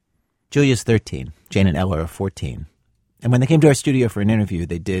Julia's 13. Jane and Ella are 14. And when they came to our studio for an interview,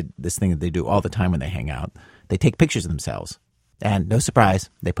 they did this thing that they do all the time when they hang out. They take pictures of themselves. And no surprise,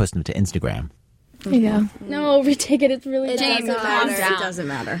 they post them to Instagram. Yeah. No, retake it. It's really It doesn't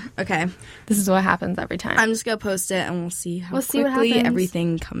matter. Okay. This is what happens every time. I'm just going to post it and we'll see how quickly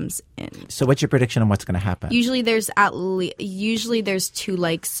everything comes in. So what's your prediction on what's going to happen? Usually there's 2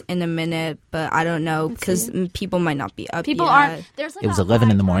 likes in a minute, but I don't know because people might not be up yet. It was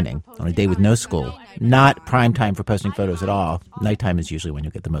 11 in the morning on a day with no school. Not prime time for posting photos at all. Nighttime is usually when you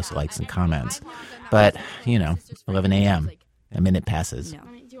get the most likes and comments. But, 11 a.m., a minute passes.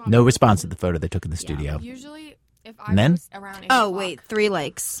 No response to the photo they took in the studio. Usually, if I And then? post around 3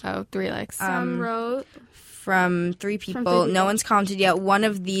 likes. Oh, 3 likes. Some wrote From 3 people. No one's commented yet. One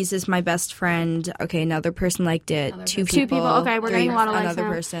of these is my best friend. Okay, another person liked it. Two people. Okay, we're getting a lot of likes another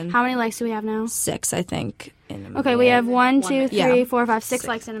now. person. How many likes do we have now? 6, I think. Okay, we have 1, 2, 3, Yeah. 4, 5, 6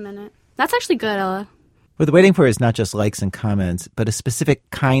 likes in a minute. That's actually good, Ella. What they're waiting for is not just likes and comments, but a specific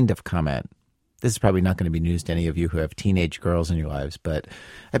kind of comment. This is probably not going to be news to any of you who have teenage girls in your lives, but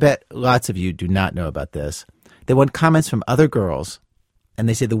I bet lots of you do not know about this. They want comments from other girls, and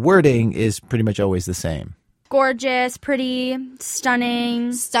they say the wording is pretty much always the same. Gorgeous, pretty,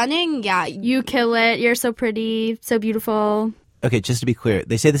 stunning. Stunning, yeah. You kill it. You're so pretty, so beautiful. Okay, just to be clear,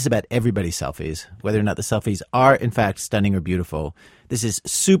 they say this about everybody's selfies, whether or not the selfies are, in fact, stunning or beautiful. This is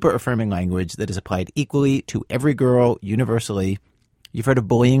super affirming language that is applied equally to every girl, universally. You've heard of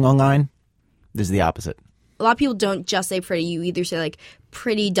bullying online? This is the opposite. A lot of people don't just say pretty. You either say, like,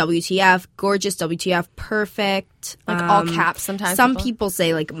 pretty WTF, gorgeous WTF, perfect. Like all caps sometimes. Some people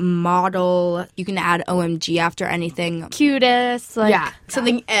say, like, model. You can add OMG after anything. Cutest. Like, Yeah.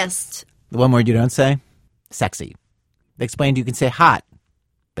 Something est. The one word you don't say? Sexy. They explained you can say hot,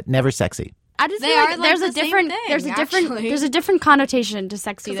 but never sexy. I just They feel are, like like, there's the a same different thing, there's a different connotation to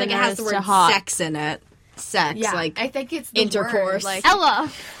sexy than Like, it there has is the to word hot. sex in it. Sex, Yeah, like, I think it's the intercourse. Word, like,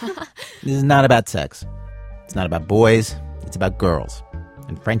 Ella. This is not about sex. It's not about boys. It's about girls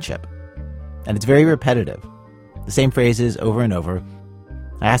and friendship. And it's very repetitive. The same phrases over and over.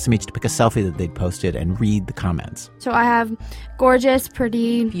 I asked them each to pick a selfie that they'd posted and read the comments. So I have gorgeous,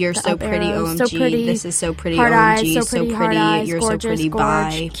 pretty. You're the so up pretty, arrow, OMG. So pretty. This is so pretty, Hard OMG. eyes, so pretty, hard eyes, You're gorgeous, so pretty, gorge,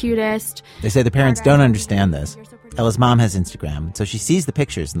 bye. cutest. They say the parents don't understand this. Ella's mom has Instagram, so she sees the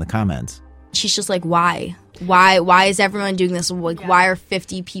pictures in the comments. She's just like, why? Why is everyone doing this? Like, why are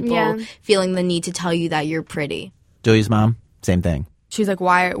 50 people feeling the need to tell you that you're pretty? Julia's mom, same thing. she's like,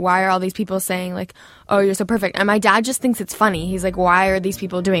 why are all these people saying, like, oh, you're so perfect? And my dad just thinks it's funny. He's like, why are these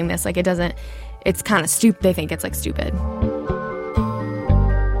people doing this? Like, it's kind of stupid. They think it's, like, stupid.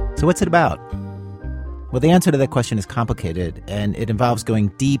 So what's it about? Well, the answer to that question is complicated, and it involves going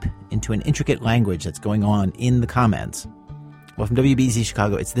deep into an intricate language that's going on in the comments. Well, from WBZ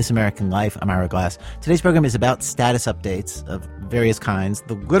Chicago, it's This American Life. I'm Ira Glass. Today's program is about status updates of various kinds,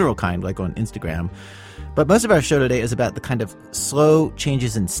 the literal kind, like on Instagram. But most of our show today is about the kind of slow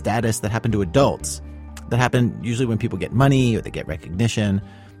changes in status that happen to adults, that happen usually when people get money or they get recognition.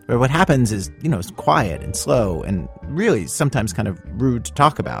 Or what happens is, it's quiet and slow and really sometimes kind of rude to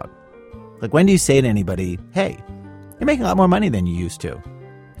talk about. Like, when do you say to anybody, hey, you're making a lot more money than you used to?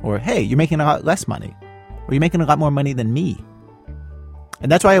 Or, hey, you're making a lot less money? Or, you're making a lot more money than me?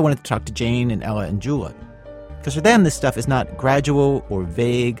 And that's why I wanted to talk to Jane and Ella and Julia. Because for them, this stuff is not gradual or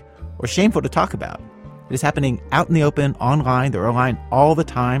vague or shameful to talk about. It is happening out in the open, online. They're online all the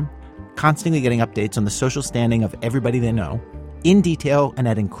time, constantly getting updates on the social standing of everybody they know, in detail and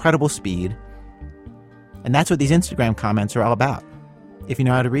at incredible speed. And that's what these Instagram comments are all about, if you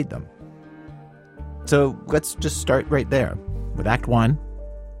know how to read them. So let's just start right there with Act 1.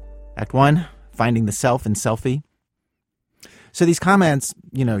 Act 1, finding the self in selfie. So these comments,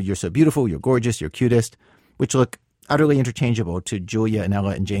 you're so beautiful, you're gorgeous, you're cutest, which look utterly interchangeable to Julia and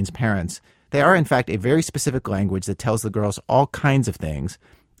Ella and Jane's parents. They are, in fact, a very specific language that tells the girls all kinds of things.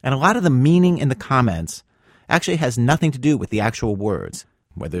 And a lot of the meaning in the comments actually has nothing to do with the actual words,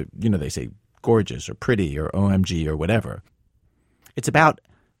 whether, they say gorgeous or pretty or OMG or whatever. It's about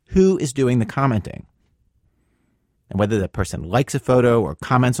who is doing the commenting. And whether that person likes a photo or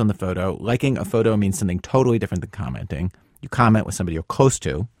comments on the photo. Liking a photo means something totally different than commenting. You comment with somebody you're close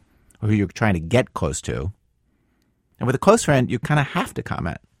to or who you're trying to get close to. And with a close friend, you kind of have to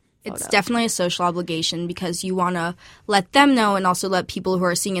comment. It's definitely a social obligation because you want to let them know and also let people who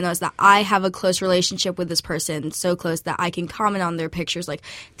are seeing it know that I have a close relationship with this person, so close that I can comment on their pictures like,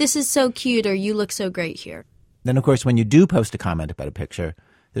 this is so cute or you look so great here. Then, of course, when you do post a comment about a picture,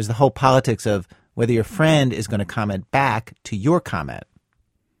 there's the whole politics of whether your friend is going to comment back to your comment.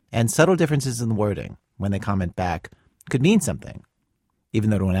 And subtle differences in the wording when they comment back could mean something. even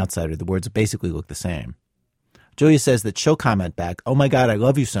though to an outsider, the words basically look the same. Julia says that she'll comment back, "Oh my God, I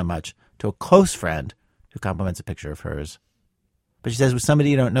love you so much," to a close friend who compliments a picture of hers. But she says with somebody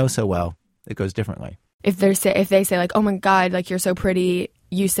you don't know so well, it goes differently. If they say like, "Oh my God, like you're so pretty,"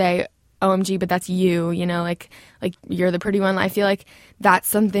 you say, "OMG, but that's you," like you're the pretty one. I feel like that's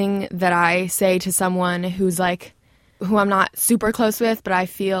something that I say to someone who I'm not super close with, but I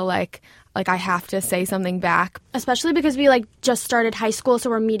feel like I have to say something back. Especially because we just started high school, so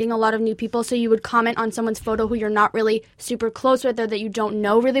we're meeting a lot of new people. So you would comment on someone's photo who you're not really super close with or that you don't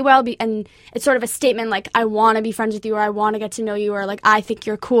know really well. And it's sort of a statement like, I want to be friends with you, or I want to get to know you, or I think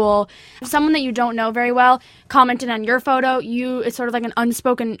you're cool. If someone that you don't know very well commented on your photo, it's sort of like an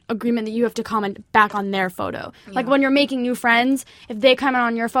unspoken agreement that you have to comment back on their photo. Yeah. Like when you're making new friends, if they comment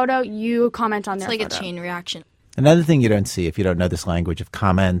on your photo, you comment on their photo. It's like a chain reaction. Another thing you don't see if you don't know this language of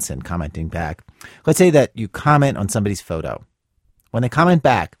comments and commenting back. Let's say that you comment on somebody's photo. When they comment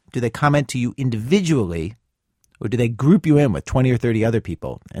back, do they comment to you individually, or do they group you in with 20 or 30 other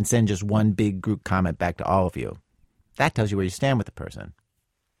people and send just one big group comment back to all of you? That tells you where you stand with the person.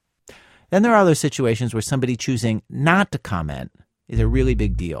 Then there are those situations where somebody choosing not to comment is a really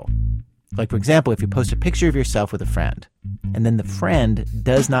big deal. Like, for example, if you post a picture of yourself with a friend, and then the friend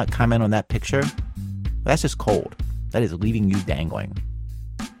does not comment on that picture, that's just cold. That is leaving you dangling.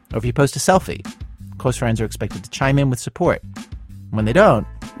 Or if you post a selfie, close friends are expected to chime in with support. When they don't,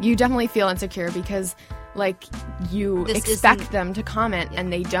 you definitely feel insecure because you expect them to comment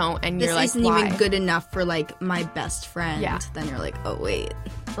and they don't, and you're like, this isn't why? even good enough for my best friend. Yeah. Then you're like, oh wait.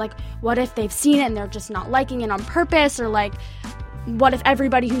 What if they've seen it and they're just not liking it on purpose, or what if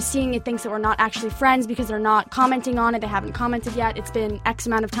everybody who's seeing it thinks that we're not actually friends because they're not commenting on it, they haven't commented yet, it's been X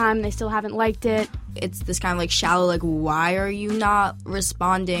amount of time, they still haven't liked it. It's this kind of shallow, why are you not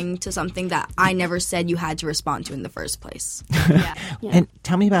responding to something that I never said you had to respond to in the first place? Yeah. And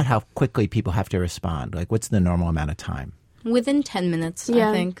tell me about how quickly people have to respond. What's the normal amount of time? Within 10 minutes, yeah.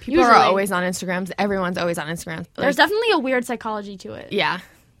 I think. People are always on Instagrams. Everyone's always on Instagram. There's definitely a weird psychology to it. Yeah,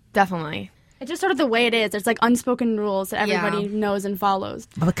 definitely. It's just sort of the way it is. There's unspoken rules that everybody knows and follows.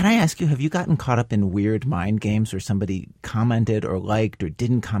 But can I ask you, have you gotten caught up in weird mind games where somebody commented or liked or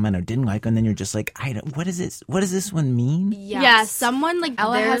didn't comment or didn't like, and then you're just like, what is this? What does this one mean? Yeah. Yes. Someone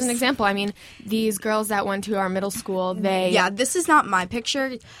Ella has an example. I mean, these girls that went to our middle school, Yeah, this is not my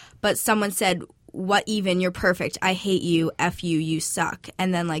picture, but someone said, "What even? You're perfect. I hate you. F you. You suck."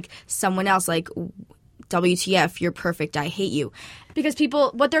 And then someone else WTF, you're perfect, I hate you. Because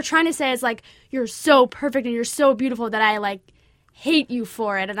people, what they're trying to say is you're so perfect and you're so beautiful that I hate you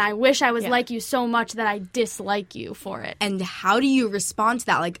for it, and I wish I was like you so much that I dislike you for it. And how do you respond to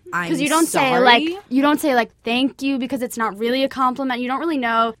that? I'm because you don't sorry? say thank you, because it's not really a compliment. You don't really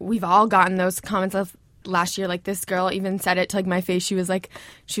know. We've all gotten those comments of last year. This girl even said it to my face. She was like,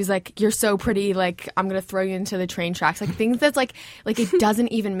 "You're so pretty. I'm gonna throw you into the train tracks." Things that's it doesn't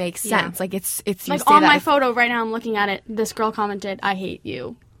even make sense. Yeah. It's you on my photo right now. I'm looking at it. This girl commented, "I hate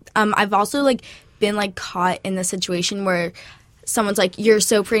you." I've also been caught in the situation where someone's like, "You're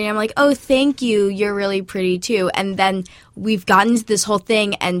so pretty." I'm like, "Oh, thank you. You're really pretty too." And then we've gotten to this whole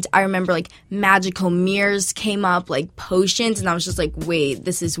thing, and I remember magical mirrors came up, potions, and I was just like, wait,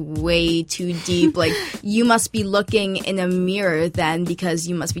 this is way too deep. You must be looking in a mirror then, because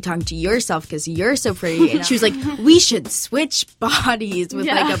you must be talking to yourself because you're so pretty. And she was like, "We should switch bodies with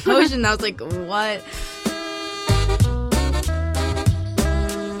a potion." And I was like, what?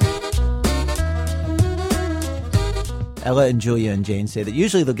 Ella and Julia and Jane say that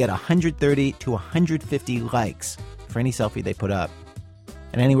usually they'll get 130 to 150 likes for any selfie they put up,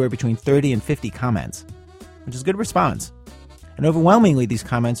 and anywhere between 30 and 50 comments, which is a good response. And overwhelmingly, these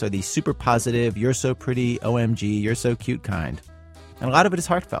comments are the super positive, "You're so pretty, OMG, you're so cute" kind. And a lot of it is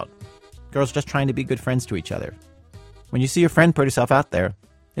heartfelt. Girls just trying to be good friends to each other. When you see your friend put herself out there,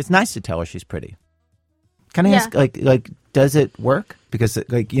 it's nice to tell her she's pretty. Can I ask, does it work? Because,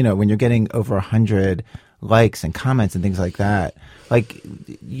 when you're getting over 100 likes and comments and things like that, a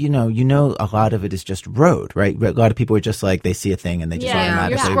lot of it is just rote, right? A lot of people are just they see a thing and they just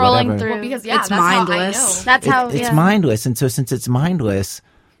automatically you're scrolling whatever. through. Well, because it's mindless. That's how it's mindless. And so since it's mindless,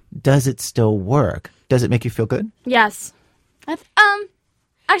 does it still work? Does it make you feel good? Yes.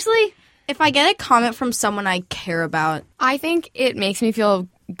 Actually, if I get a comment from someone I care about, I think it makes me feel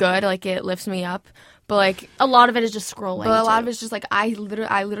good. It lifts me up. But like A lot of it is just scrolling. But a lot too. of it's just like I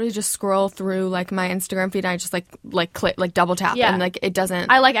literally just scroll through like my Instagram feed and I just like click like double tap Yeah. and like it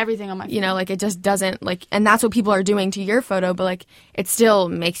doesn't I like everything on my phone. you know like it just doesn't like and that's what people are doing to your photo but like it still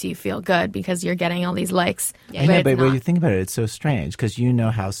makes you feel good because you're getting all these likes. I know, it's but when not. you think about it, it's so strange because you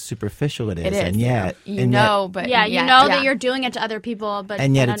know how superficial it is, It is. and yet, you know, but Yeah, you yet- know yeah. that you're doing it to other people, but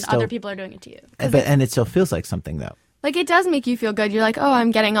And yet then it's still- other people are doing it to you. and it still feels like something though. Like, it does make you feel good. You're like, oh, I'm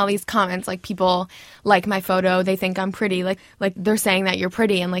getting all these comments. Like, people like my photo. They think I'm pretty. Like they're saying that you're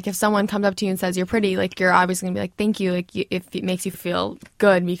pretty. And, like, if someone comes up to you and says you're pretty, like, you're obviously going to be like, thank you. Like, if it makes you feel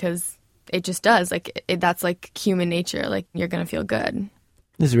good because it just does. Like, that's, like, human nature. Like, you're going to feel good.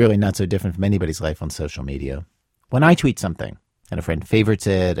 This is really not so different from anybody's life on social media. When I tweet something and a friend favorites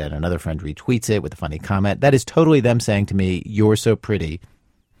it and another friend retweets it with a funny comment, that is totally them saying to me, you're so pretty,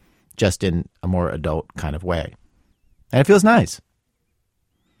 just in a more adult kind of way. And it feels nice.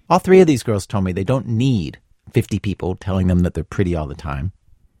 All three of these girls told me they don't need 50 people telling them that they're pretty all the time.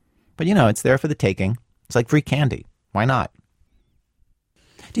 But, you know, it's there for the taking. It's like free candy. Why not?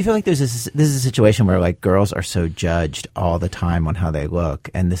 Do you feel like this is a situation where, like, girls are so judged all the time on how they look,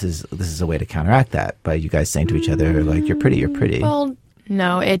 and this is a way to counteract that by you guys saying to each other, like, you're pretty, you're pretty? Well,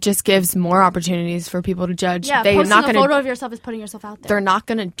 no, it just gives more opportunities for people to judge. Yeah, They're posting not a going photo to. of yourself is putting yourself out there. They're not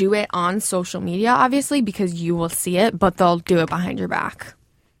going to do it on social media, obviously, because you will see it, but they'll do it behind your back.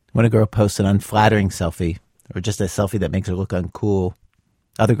 When a girl posts an unflattering selfie, or just a selfie that makes her look uncool,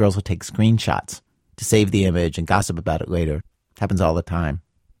 other girls will take screenshots to save the image and gossip about it later. Happens all the time.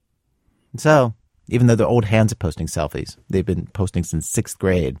 And so, even though they're old hands at posting selfies, they've been posting since 6th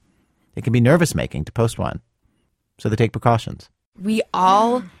grade, it can be nervous-making to post one. So they take precautions. We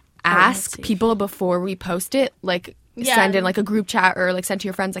all ask see. people before we post it, like Yeah. send in like a group chat or like send to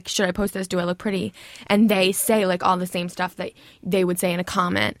your friends, like, should I post this? Do I look pretty? And they say like all the same stuff that they would say in a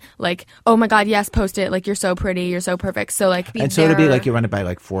comment, like, oh my God, yes, post it. Like, you're so pretty. You're so perfect. So like, And so it'd be like you run it by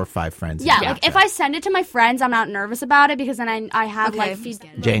like 4 or 5 friends. Yeah, in like the if chat. I send it to my friends, I'm not nervous about it because then I have like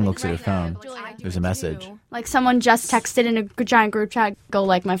feedback. Jane looks at her phone. There's a message. Like someone just texted in a giant group chat, go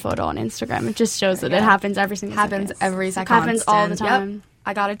like my photo on Instagram. It just shows that it happens every single happens second. every second. Happens all the Yep. time.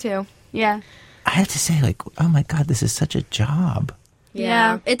 I got it too. Yeah. I have to say, like, oh my God, this is such a job.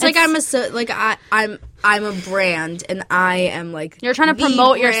 Yeah. It's like I'm a brand and I am like You're trying to the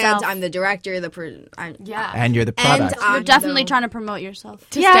promote brand. yourself. I'm the director, Yeah. And you're the product. I'm You're definitely the- trying to promote yourself.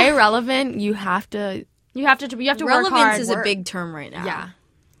 To stay relevant, you have to. You have to work relevance hard. is a big term right now. Yeah.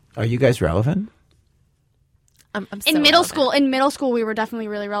 Are you guys relevant? I'm so In relevant. middle school, we were definitely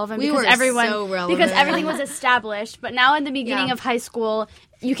really relevant We because were everyone so relevant. because everything was established. But now in the beginning Yeah. of high school,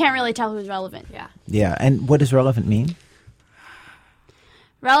 you can't really tell who's relevant. Yeah. Yeah. And what does relevant mean?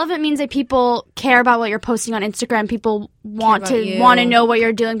 Relevant means that people care about what you're posting on Instagram. People want about to you. want to know what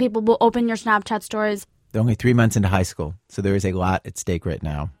you're doing. People will open your Snapchat stories. They're only 3 months into high school, so there is a lot at stake right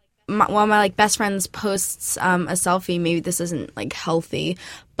now. One of my like best friends posts a selfie. Maybe this isn't like healthy,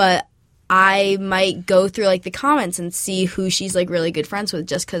 but I might go through like the comments and see who she's like really good friends with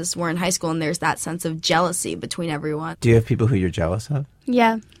just because we're in high school and there's that sense of jealousy between everyone. Do you have people who you're jealous of?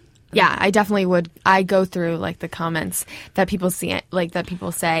 Yeah. Yeah, I definitely would. I go through like the comments that people see, like that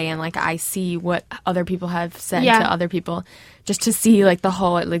people say, and like I see what other people have said Yeah. to other people, just to see like the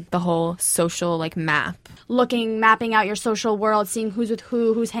whole social like map. Mapping out your social world, seeing who's with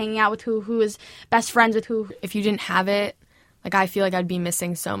who's hanging out with who is best friends with who. If you didn't have it, like I feel like I'd be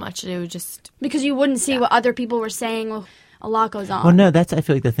missing so much. It would just Because you wouldn't see what other people were saying. Well, a lot goes on. Well, no, that's, I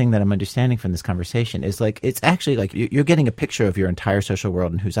feel like the thing that I'm understanding from this conversation is like, it's actually like you're getting a picture of your entire social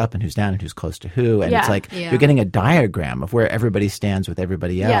world and who's up and who's down and who's close to who. And it's Yeah. like, Yeah. you're getting a diagram of where everybody stands with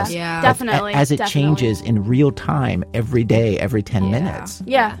everybody else. Yeah. Definitely. As it definitely. changes in real time every day, every 10 minutes.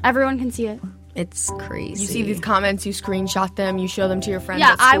 Yeah, everyone can see it. It's crazy. you see these comments, you screenshot them, you show them to your friends.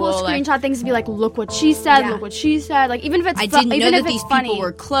 Yeah, at I will school, like- screenshot things and be like, "Look what she said. Yeah. Look what she said." Like even if it's I didn't know even that if it's these funny. people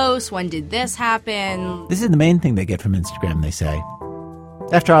were close. When did this happen? This is the main thing they get from Instagram, they say.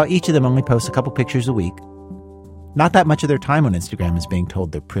 After all, each of them only posts a couple pictures a week. Not that much of their time on Instagram is being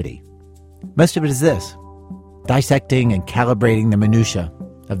told they're pretty. Most of it is this: dissecting and calibrating the minutia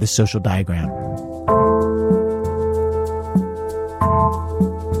of the social diagram.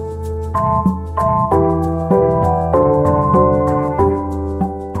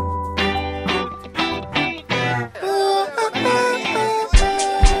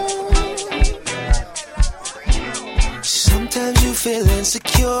 Sometimes you feel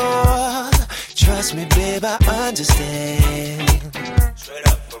insecure. Trust me, babe, I understand. Straight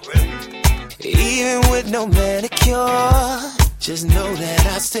up for real. Even with no manicure, just know that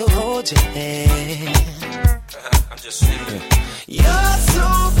I still hold your hand. I'm just saying. You're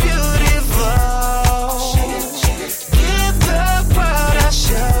so beautiful.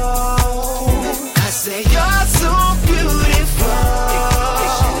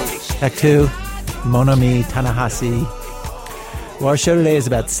 Back to Monomi Tanahashi. Well, our show today is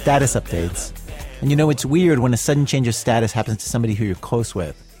about status updates. And you know, it's weird when a sudden change of status happens to somebody who you're close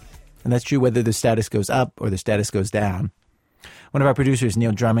with. And that's true whether the status goes up or the status goes down. One of our producers,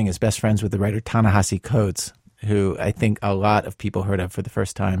 Neil Drumming, is best friends with the writer Ta-Nehisi Coates, who I think a lot of people heard of for the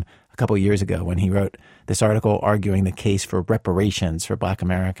first time a couple of years ago when he wrote this article arguing the case for reparations for Black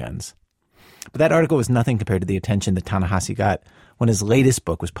Americans. But that article was nothing compared to the attention that Ta-Nehisi got when his latest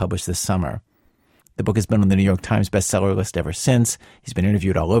book was published this summer. The book has been on the New York Times bestseller list ever since. He's been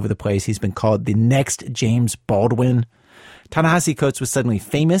interviewed all over the place. He's been called the next James Baldwin. Ta-Nehisi Coates was suddenly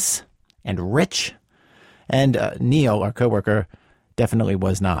famous and rich. And Neil, our coworker, definitely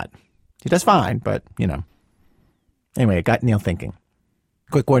was not. He does fine, but, you know. Anyway, it got Neil thinking.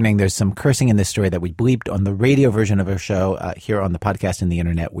 Quick warning, there's some cursing in this story that we bleeped on the radio version of our show. Here on the podcast and the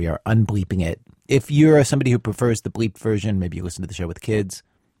internet, we are unbleeping it. If you're somebody who prefers the bleeped version, maybe you listen to the show with kids,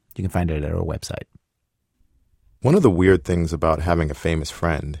 you can find it at our website. One of the weird things about having a famous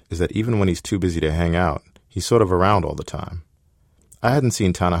friend is that even when he's too busy to hang out, he's sort of around all the time. I hadn't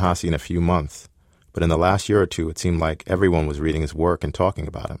seen Ta-Nehisi in a few months, but in the last year or two, it seemed like everyone was reading his work and talking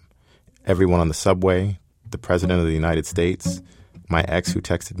about him. Everyone on the subway, the President of the United States, my ex who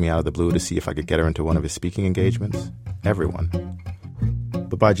texted me out of the blue to see if I could get her into one of his speaking engagements. Everyone.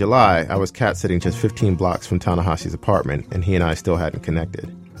 But by July, I was cat-sitting just 15 blocks from Ta-Nehisi's apartment, and he and I still hadn't connected.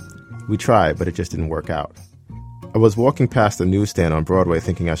 We tried, but it just didn't work out. I was walking past the newsstand on Broadway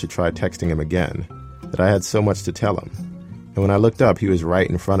thinking I should try texting him again, that I had so much to tell him. And when I looked up, he was right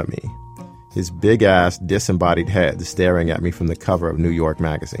in front of me, his big-ass, disembodied head staring at me from the cover of New York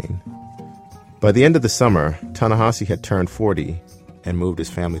Magazine. By the end of the summer, Ta-Nehisi had turned 40 and moved his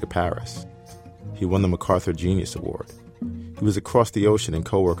family to Paris. He won the MacArthur Genius Award. He was across the ocean and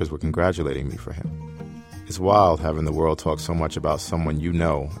coworkers were congratulating me for him. It's wild having the world talk so much about someone you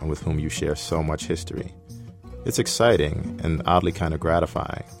know and with whom you share so much history. It's exciting and oddly kind of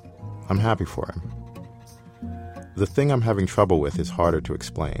gratifying. I'm happy for him. The thing I'm having trouble with is harder to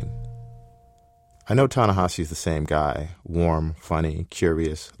explain. I know Ta-Nehisi's the same guy, warm, funny,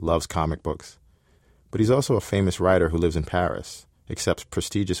 curious, loves comic books. But he's also a famous writer who lives in Paris, accepts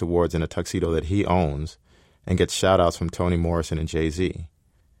prestigious awards in a tuxedo that he owns, and gets shout-outs from Toni Morrison and Jay-Z.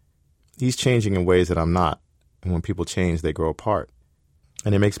 He's changing in ways that I'm not, and when people change, they grow apart.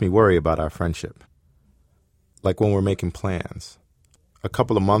 And it makes me worry about our friendship. Like when we're making plans. A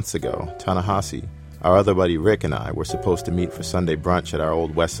couple of months ago, Ta-Nehisi, our other buddy Rick, and I were supposed to meet for Sunday brunch at our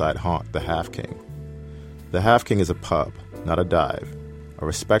old West Side haunt, the Half King. The Half King is a pub, not a dive. A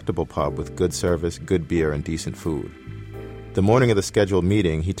respectable pub with good service, good beer, and decent food. The morning of the scheduled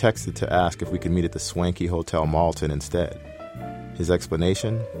meeting, he texted to ask if we could meet at the swanky Hotel Malton instead. His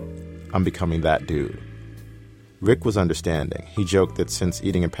explanation? I'm becoming that dude. Rick was understanding. He joked that since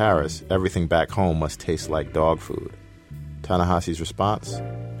eating in Paris, everything back home must taste like dog food. Ta-Nehisi's response?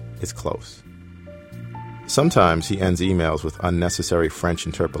 It's close. Sometimes he ends emails with unnecessary French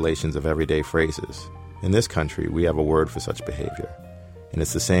interpolations of everyday phrases. In this country, we have a word for such behavior. And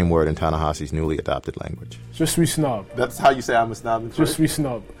it's the same word in Ta-Nehisi's newly adopted language. Je suis snob. That's how you say I'm a snob? Je suis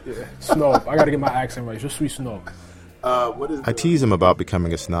snob. Yeah, snob. I gotta get my accent right. Je suis snob. I tease him about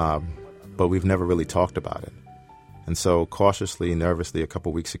becoming a snob, but we've never really talked about it. And so, cautiously, nervously, a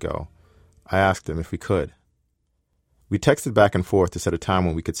couple weeks ago, I asked him if we could. We texted back and forth to set a time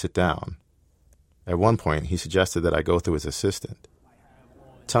when we could sit down. At one point, he suggested that I go through his assistant.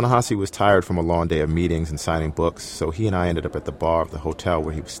 Ta-Nehisi was tired from a long day of meetings and signing books, so he and I ended up at the bar of the hotel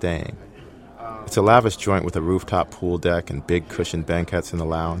where he was staying. It's a lavish joint with a rooftop pool deck and big cushioned banquettes in the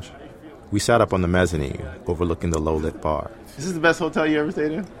lounge. We sat up on the mezzanine, overlooking the low-lit bar. Is this the best hotel you ever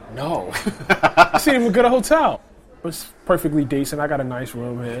stayed in? No. I stayed in a good hotel. It's perfectly decent. I got a nice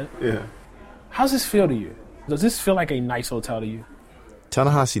room here. Yeah. How's this feel to you? Does this feel like a nice hotel to you?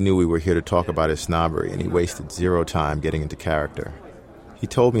 Ta-Nehisi knew we were here to talk about his snobbery, and he wasted zero time getting into character. He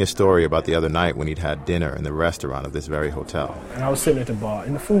told me a story about the other night when he'd had dinner in the restaurant of this very hotel. And I was sitting at the bar,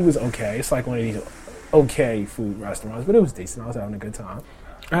 and the food was okay. It's like one of these okay food restaurants, but it was decent. I was having a good time.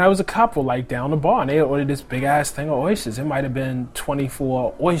 And there was a couple, like, down the bar, and they ordered this big-ass thing of oysters. It might have been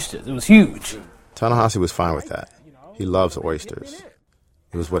 24 oysters. It was huge. Ta-Nehisi was fine with that. He loves oysters.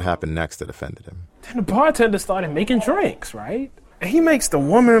 It was what happened next that offended him. Then the bartender started making drinks, right? And he makes the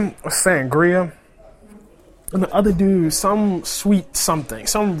woman a sangria, and the other dude some sweet something,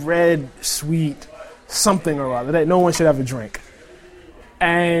 some red sweet something or other that no one should ever drink.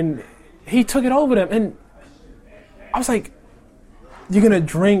 And he took it over them, and I was like, you're going to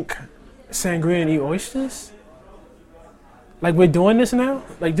drink sangria and eat oysters? Like, we're doing this now?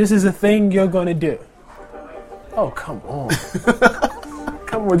 Like, this is a thing you're going to do? Oh, come on.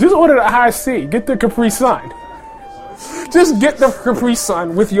 Come Well, just order the high C. Get the Capri Sun. Just get the Capri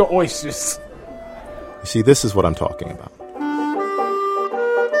Sun with your oysters. You see, this is what I'm talking about.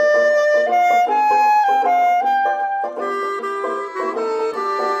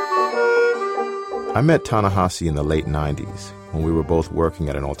 I met Ta-Nehisi in the late 90s when we were both working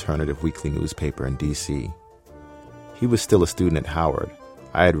at an alternative weekly newspaper in D.C. He was still a student at Howard.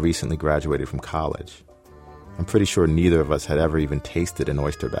 I had recently graduated from college. I'm pretty sure neither of us had ever even tasted an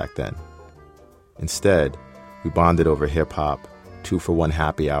oyster back then. Instead, we bonded over hip-hop, 2-for-1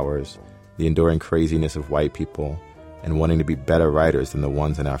 happy hours, the enduring craziness of white people, and wanting to be better writers than the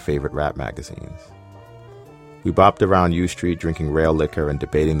ones in our favorite rap magazines. We bopped around U Street drinking rail liquor and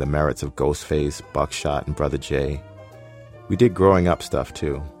debating the merits of Ghostface, Buckshot, and Brother J. We did growing up stuff,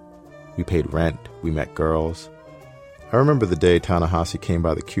 too. We paid rent, we met girls. I remember the day Ta-Nehisi came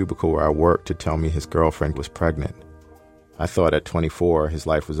by the cubicle where I worked to tell me his girlfriend was pregnant. I thought at 24 his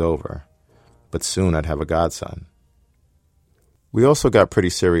life was over, but soon I'd have a godson. We also got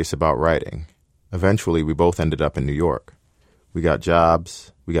pretty serious about writing. Eventually, we both ended up in New York. We got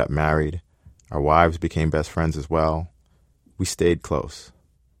jobs, we got married, our wives became best friends as well. We stayed close.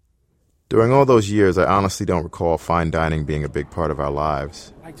 During all those years, I honestly don't recall fine dining being a big part of our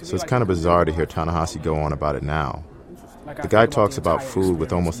lives, so it's kind of bizarre to hear Ta-Nehisi go on about it now. The guy talks about food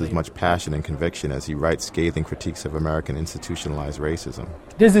with almost as much passion and conviction as he writes scathing critiques of American institutionalized racism.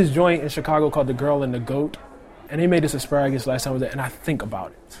 There's this joint in Chicago called The Girl and the Goat, and they made this asparagus last time I was there, and I think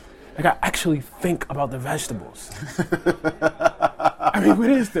about it. Like, I actually think about the vegetables. I mean, what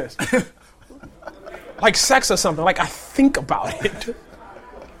is this? Like sex or something. Like, I think about it.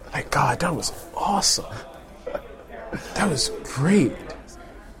 Like, God, that was awesome. That was great.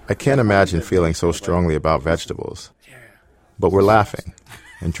 I can't imagine feeling so strongly about vegetables. But we're laughing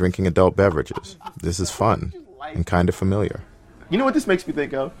and drinking adult beverages. This is fun and kind of familiar. You know what this makes me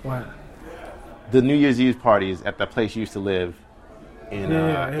think of? What? The New Year's Eve parties at the place you used to live in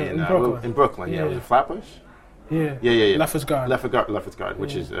Brooklyn. In Brooklyn, Yeah. Was it Flatbush? Yeah. Yeah. Lefferts Garden. Lefferts Garden,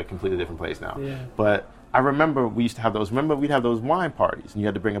 which is a completely different place now. Yeah. But I remember we used to have those. Remember we'd have those wine parties, and you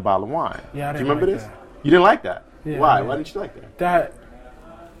had to bring a bottle of wine. Yeah, I Do you didn't remember like this? that. You didn't like that? Yeah, Why? yeah. Why didn't you like that? That,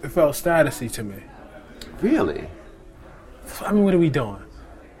 it felt statusy to me. Really? I mean, what are we doing?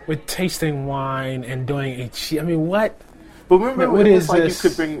 We're tasting wine and doing I mean, what? But remember, what it was is like this? you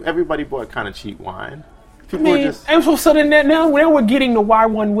could bring. Everybody bought kind of cheap wine. I People were mean, just. and so then now we're getting to why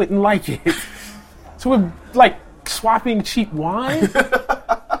one wouldn't like it. So we're like swapping cheap wine.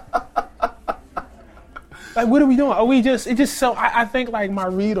 Like, what are we doing? Are we just? It just so. I think like my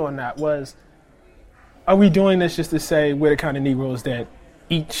read on that was, are we doing this just to say we're the kind of Negroes that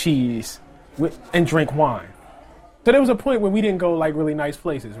eat cheese and drink wine? So there was a point where we didn't go like really nice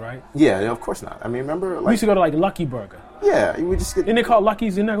places, right? Yeah, of course not. I mean, remember, We like, used to go to like Lucky Burger. yeah, we just get. Isn't it called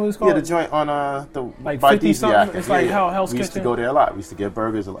Lucky's? Isn't that what it's called? Yeah, the joint on the Like by 50 something? DCI. It's like Hell's We used to Kitchen? go there a lot. We used to get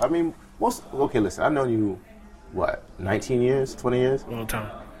burgers a lot. I mean, okay, listen, I've known you, what, 19 years, 20 years? Long time.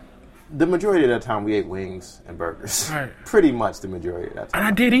 The majority of that time we ate wings and burgers. Right. Pretty much the majority of that time. And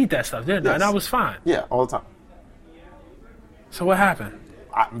I did eat that stuff, didn't I? Yes. And I was fine. Yeah, all the time. So what happened?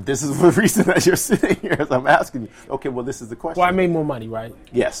 This is the reason that you're sitting here, as I'm asking you. Okay, well, this is the question. Well, I made more money, right?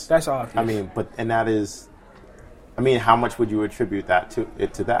 Yes. That's obvious. I mean, that is, how much would you attribute that to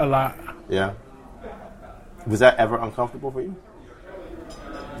that? A lot. Yeah. Was that ever uncomfortable for you?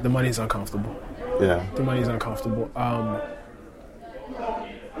 The money's uncomfortable. Yeah. The money's uncomfortable.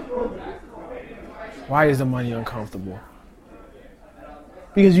 Why is the money uncomfortable?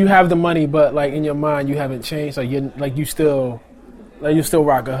 Because you have the money, but like in your mind, you haven't changed. Like you still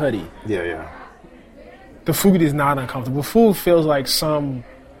rock a hoodie. Yeah. The food is not uncomfortable. Food feels like some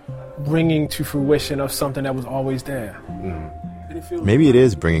bringing to fruition of something that was always there. Maybe it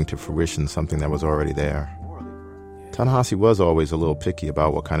is bringing to fruition something that was already there. Ta-Nehisi was always a little picky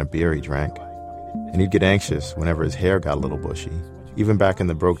about what kind of beer he drank, and he'd get anxious whenever his hair got a little bushy, even back in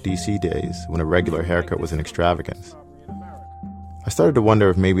the broke DC days when a regular haircut was an extravagance. I started to wonder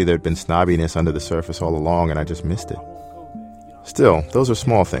if maybe there'd been snobbiness under the surface all along and I just missed it. Still, those are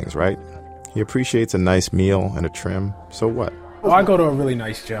small things, right? He appreciates a nice meal and a trim, so what? Oh, I go to a really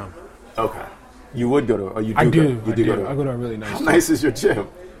nice gym. Okay. You would go to, or you do I go? do. You I do do. go to. I go to a really nice How gym. nice is your gym?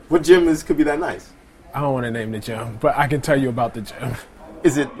 What gym could be that nice? I don't want to name the gym, but I can tell you about the gym.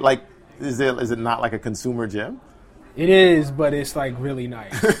 Is it not like a consumer gym? It is, but it's like really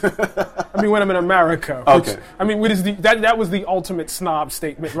nice. I mean, when I'm in America. Which, Okay. I mean, what is that was the ultimate snob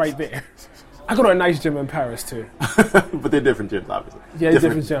statement right there. I go to a nice gym in Paris too. But they're different gyms, obviously. Yeah,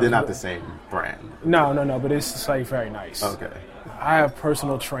 different gyms. They're not the same brand. No, but it's just like very nice. Okay. I have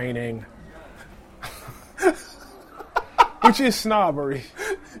personal training. which is snobbery.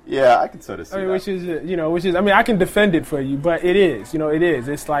 Yeah, I can sort of see I mean, that. I mean, I can defend it for you, but it is.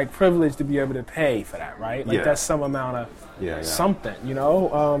 It's like privilege to be able to pay for that, right? Like that's some amount of something,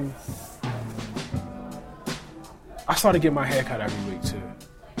 I started getting my hair cut every week too.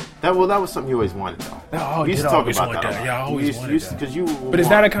 That was something you always wanted, though. Oh, we used to talk about that. Yeah, I always wanted that. Because you. But is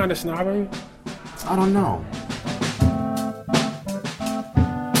that a kind of snobbery? I don't know.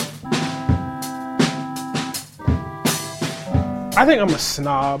 I think I'm a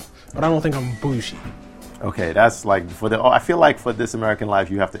snob, but I don't think I'm bougie. Okay, that's like I feel like for This American Life,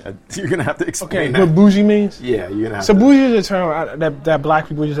 you're gonna have to explain what bougie means. Yeah, you're gonna have so to. Bougie is a term that black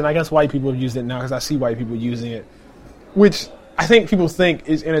people use, and I guess white people have used it now because I see white people using it, which I think people think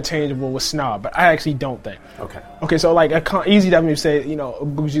is interchangeable with snob, but I actually don't think. Okay, so like easy to me say, a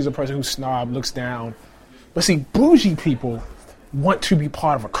bougie is a person who's snob, looks down, but see, bougie people want to be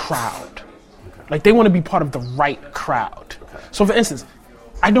part of a crowd, like they want to be part of the right crowd. So, for instance,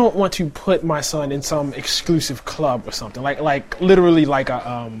 I don't want to put my son in some exclusive club or something, like literally like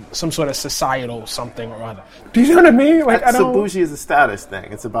some sort of societal something or other. Do you know what I mean? Like, so bougie is a status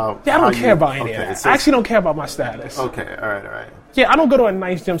thing. It's about. Yeah, I don't care about any of that. I actually don't care about my status. Okay, all right. Yeah, I don't go to a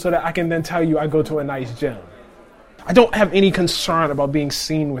nice gym so that I can then tell you I go to a nice gym. I don't have any concern about being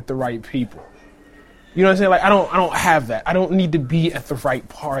seen with the right people. You know what I'm saying? Like, I don't have that. I don't need to be at the right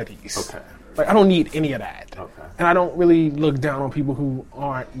parties. Okay. Like, I don't need any of that. Okay. And I don't really look down on people who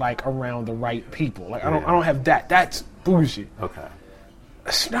aren't, like, around the right people. Like, I don't have that. That's bougie. Okay.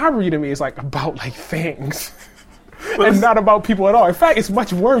 Snobbery to me is, like, about, like, things. And not about people at all. In fact, it's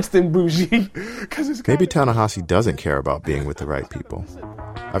much worse than bougie. Maybe Ta-Nehisi doesn't care about being with the right people.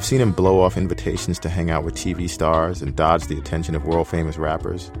 I've seen him blow off invitations to hang out with TV stars and dodge the attention of world-famous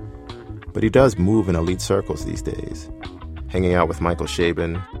rappers. But he does move in elite circles these days. Hanging out with Michael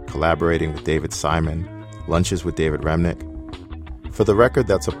Chabon, collaborating with David Simon, lunches with David Remnick. For the record,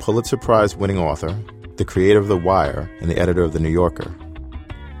 that's a Pulitzer Prize-winning author, the creator of The Wire, and the editor of The New Yorker.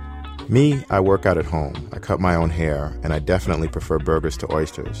 Me, I work out at home, I cut my own hair, and I definitely prefer burgers to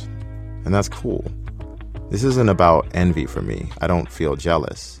oysters. And that's cool. This isn't about envy for me. I don't feel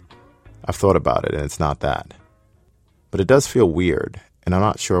jealous. I've thought about it, and it's not that. But it does feel weird, and I'm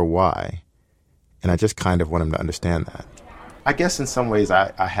not sure why. And I just kind of want him to understand that. I guess in some ways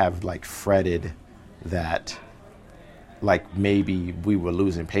I have, like, fretted that, like, maybe we were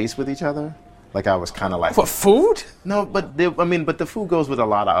losing pace with each other. Like, I was kind of like... For food? No, but the food goes with a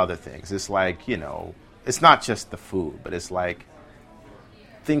lot of other things. It's like, it's not just the food, but it's like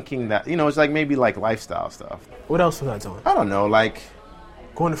thinking that, it's like maybe like lifestyle stuff. What else was I doing? I don't know, like...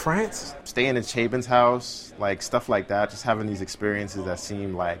 Going to France? Staying in Chabon's house, like stuff like that. Just having these experiences that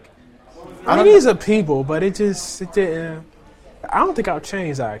seem like... I mean, these are people, but it didn't... I don't think I'll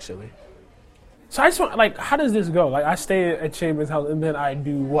change, actually. So I just want, like, how does this go? Like, I stay at Chabon's house and then I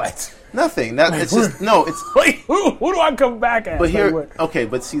do what? Nothing. It's just, no, it's... Wait, who do I come back at? But here, like, okay,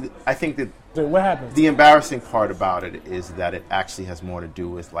 but see, I think that... So what happens? The embarrassing part about it is that it actually has more to do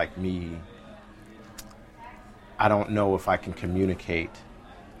with, like, me. I don't know if I can communicate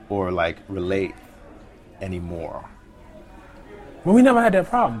or, like, relate anymore. Well, we never had that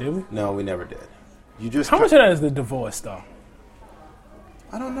problem, did we? No, we never did. You just... How much of that is the divorce, though?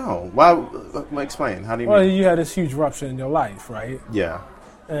 I don't know. Why? Explain. How do you mean? Well, you had this huge rupture in your life, right? Yeah.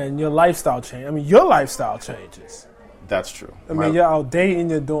 And your lifestyle changed. I mean, your lifestyle changes. That's true. I mean, you're out dating,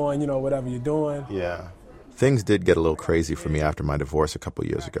 you're doing, whatever you're doing. Yeah. Things did get a little crazy for me after my divorce a couple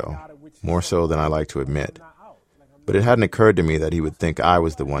years ago, more so than I like to admit. But it hadn't occurred to me that he would think I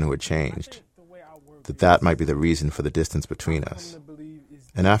was the one who had changed, that might be the reason for the distance between us.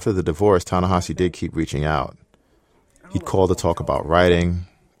 And after the divorce, Ta-Nehisi did keep reaching out. He'd call to talk about writing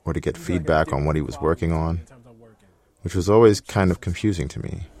or to get feedback on what he was working on, which was always kind of confusing to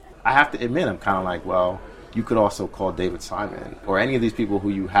me. I have to admit, I'm kind of like, well, you could also call David Simon or any of these people who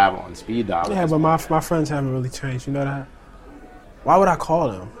you have on speed dial. Yeah, but my friends haven't really changed. You know that? Why would I call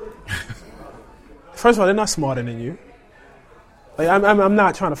them? First of all, they're not smarter than you. Like, I'm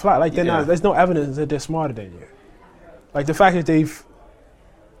not trying to fly. Like, they're not. There's no evidence that they're smarter than you. Like, the fact that they've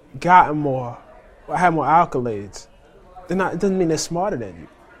gotten more, or had more accolades, it doesn't mean they're smarter than you.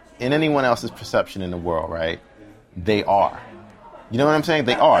 In anyone else's perception in the world, right? They are. You know what I'm saying?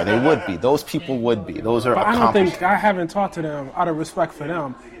 They are. They would be. Those people would be. Those are accomplished. I haven't talked to them out of respect for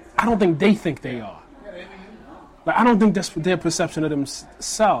them. I don't think they think they are. Like, I don't think that's their perception of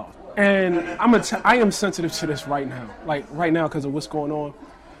themselves. And I am sensitive to this right now. Like, right now, because of what's going on.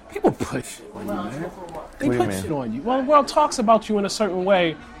 People put shit on you, man. They put shit on you. Well, the world talks about you in a certain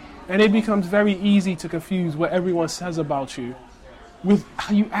way, and it becomes very easy to confuse what everyone says about you with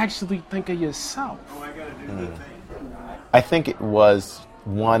how you actually think of yourself. I think it was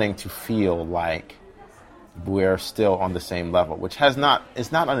wanting to feel like we're still on the same level, which it's not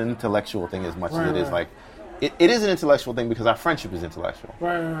an intellectual thing as much as it is like, it is an intellectual thing because our friendship is intellectual.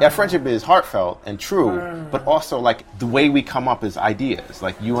 Our friendship is heartfelt and true, but also like the way we come up is ideas.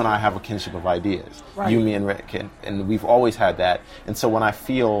 Like you and I have a kinship of ideas. You, me, and Rick, and we've always had that. And so when I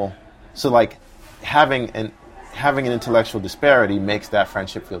feel, like having an intellectual disparity makes that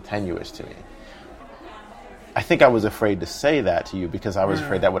friendship feel tenuous to me. I think I was afraid to say that to you because I was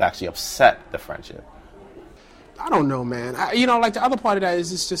afraid that would actually upset the friendship. I don't know, man. Like the other part of that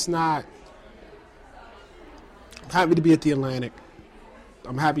is it's just not. I'm happy to be at the Atlantic.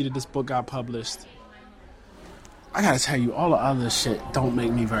 I'm happy that this book got published. I gotta tell you, all the other shit don't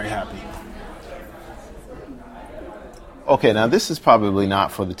make me very happy. Okay, now this is probably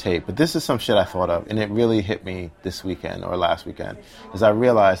not for the tape, but this is some shit I thought of, and it really hit me this weekend or last weekend, is I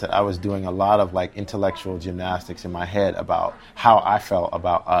realized that I was doing a lot of like intellectual gymnastics in my head about how I felt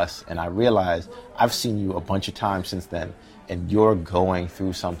about us, and I realized I've seen you a bunch of times since then, and you're going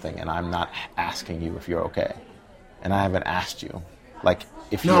through something, and I'm not asking you if you're okay, and I haven't asked you, like,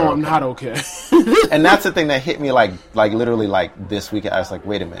 if you're okay. No, I'm not okay. And that's the thing that hit me like literally like this weekend. I was like,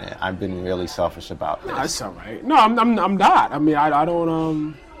 wait a minute, I've been really selfish about this. No, that's all right. No, I'm not. I mean, I don't.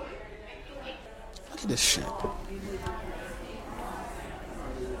 Look at this shit.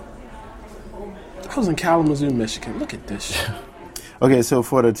 I was in Kalamazoo, Michigan. Look at this shit. Okay, so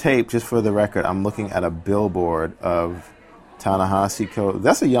for the tape, just for the record, I'm looking at a billboard of Ta-Nehisi Coates.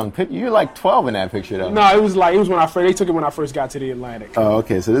 That's a young picture. You're like 12 in that picture, though. No, it was when they took it when I first got to the Atlantic. Oh,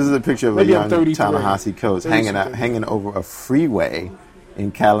 okay. So this is a picture of Maybe a young Ta-Nehisi Coates 33. hanging over a freeway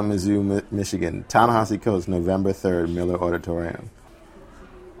in Kalamazoo, Michigan. Ta-Nehisi Coates, November 3rd, Miller Auditorium.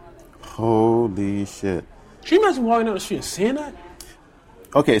 Holy shit. Can you imagine walking down the street and seeing that?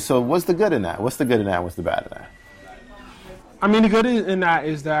 Okay, so what's the good in that? What's the good in that? What's the bad in that? I mean, the good in that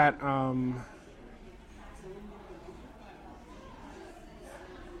is that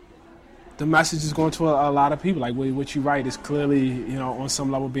the message is going to a lot of people. Like what you write is clearly, on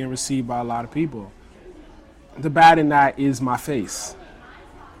some level being received by a lot of people. The bad in that is my face.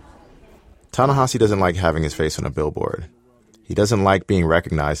 Ta-Nehisi doesn't like having his face on a billboard. He doesn't like being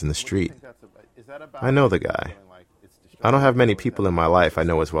recognized in the street. I know the guy. I don't have many people in my life I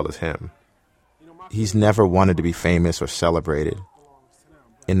know as well as him. He's never wanted to be famous or celebrated.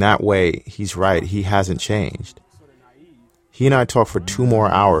 In that way, he's right, he hasn't changed. He and I talked for 2 more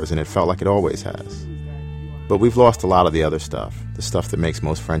hours, and it felt like it always has. But we've lost a lot of the other stuff, the stuff that makes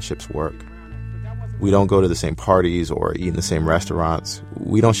most friendships work. We don't go to the same parties or eat in the same restaurants.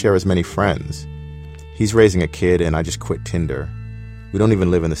 We don't share as many friends. He's raising a kid, and I just quit Tinder. We don't even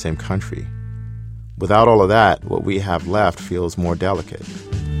live in the same country. Without all of that, what we have left feels more delicate.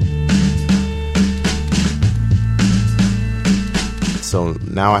 So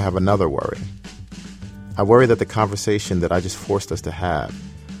now I have another worry. I worry that the conversation that I just forced us to have,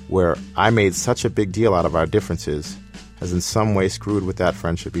 where I made such a big deal out of our differences, has in some way screwed with that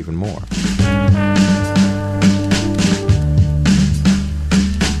friendship even more.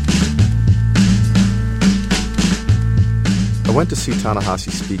 I went to see Ta-Nehisi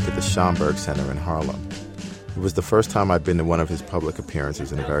speak at the Schomburg Center in Harlem. It was the first time I'd been to one of his public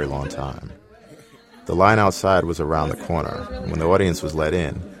appearances in a very long time. The line outside was around the corner, and when the audience was let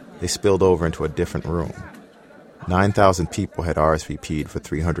in, they spilled over into a different room. 9,000 people had RSVP'd for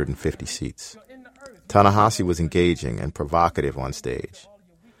 350 seats. Ta-Nehisi was engaging and provocative on stage.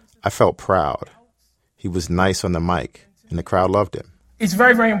 I felt proud. He was nice on the mic, and the crowd loved him. It's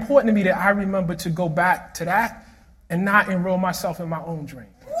very, very important to me that I remember to go back to that and not enroll myself in my own dream.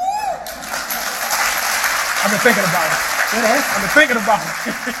 I've been thinking about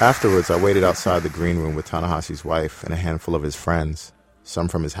it. Afterwards, I waited outside the green room with Ta-Nehisi's wife and a handful of his friends, some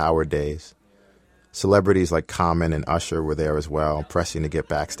from his Howard days. Celebrities like Common and Usher were there as well, pressing to get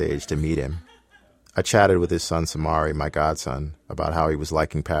backstage to meet him. I chatted with his son Samari, my godson, about how he was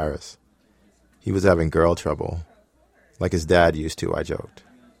liking Paris. He was having girl trouble. Like his dad used to, I joked.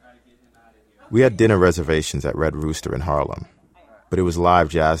 We had dinner reservations at Red Rooster in Harlem, but it was live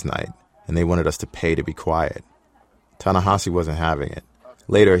jazz night, and they wanted us to pay to be quiet. Ta-Nehisi wasn't having it.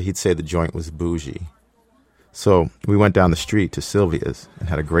 Later, he'd say the joint was bougie. So we went down the street to Sylvia's and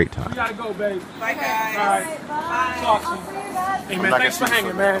had a great time. You gotta go, babe. Bye, guys. All right. Bye. Talk to you. Hey, man, thanks for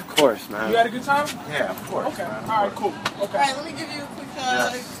hanging, man. Of course, man. You had a good time? Yeah, of course. Okay. Man. All right, cool. Okay. All right, let me give you a quick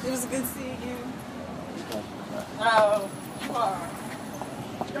hug. Yes. It was good seeing you. Oh, wow.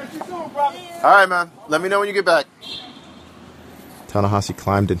 Catch you soon, brother. All right, man. Let me know when you get back. Ta-Nehisi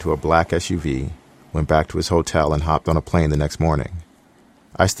climbed into a black SUV, went back to his hotel, and hopped on a plane the next morning.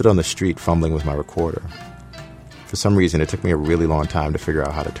 I stood on the street fumbling with my recorder. For some reason, it took me a really long time to figure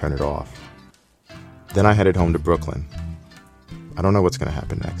out how to turn it off. Then I headed home to Brooklyn. I don't know what's going to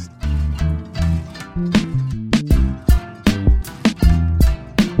happen next.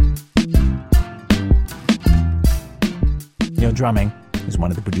 Neil Drumming is one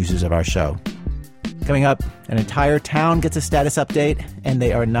of the producers of our show. Coming up, an entire town gets a status update, and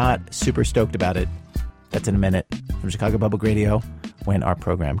they are not super stoked about it. That's in a minute from Chicago Public Radio when our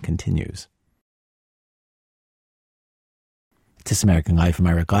program continues. This American Life. I'm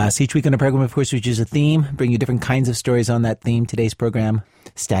Ira Glass. Each week on the program, of course, we choose a theme, bring you different kinds of stories on that theme. Today's program,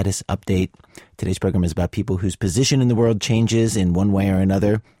 Status Update. Today's program is about people whose position in the world changes in one way or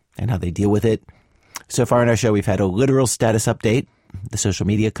another and how they deal with it. So far in our show, we've had a literal status update, the social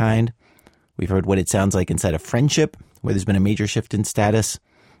media kind. We've heard what it sounds like inside a friendship, where there's been a major shift in status.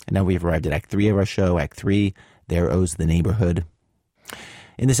 And now we've arrived at Act 3 of our show. Act 3, there owes the neighborhood.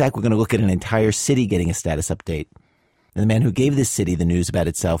 In this act, we're going to look at an entire city getting a status update. And the man who gave this city the news about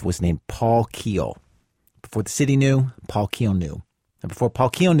itself was named Paul Keel. Before the city knew, Paul Keel knew. And before Paul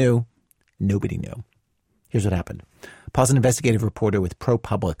Keel knew, nobody knew. Here's what happened. Paul's an investigative reporter with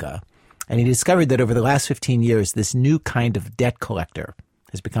ProPublica, and he discovered that over the last 15 years, this new kind of debt collector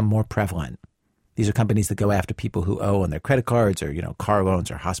has become more prevalent. These are companies that go after people who owe on their credit cards or, car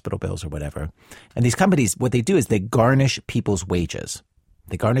loans or hospital bills or whatever. And these companies, what they do is they garnish people's wages.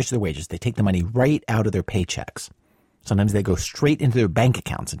 They garnish their wages. They take the money right out of their paychecks. Sometimes they go straight into their bank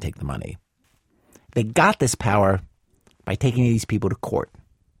accounts and take the money. They got this power by taking these people to court.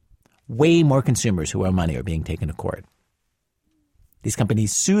 Way more consumers who owe money are being taken to court. These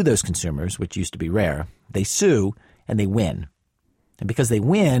companies sue those consumers, which used to be rare. They sue and they win. And because they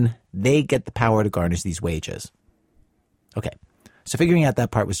win, they get the power to garnish these wages. Okay, so figuring out that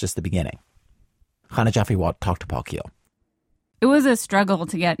part was just the beginning. Chana Jaffe-Walt talked to Paul Keel. It was a struggle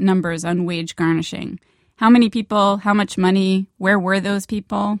to get numbers on wage garnishing. How many people, how much money, where were those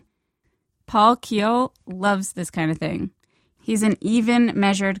people? Paul Keel loves this kind of thing. He's an even,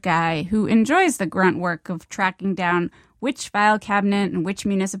 measured guy who enjoys the grunt work of tracking down which file cabinet and which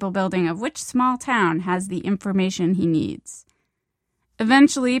municipal building of which small town has the information he needs.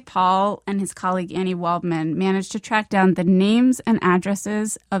 Eventually, Paul and his colleague Annie Waldman managed to track down the names and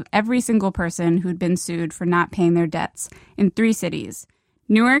addresses of every single person who'd been sued for not paying their debts in 3 cities,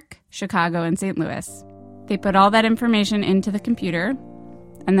 Newark, Chicago, and St. Louis. They put all that information into the computer,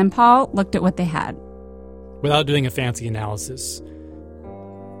 and then Paul looked at what they had. Without doing a fancy analysis,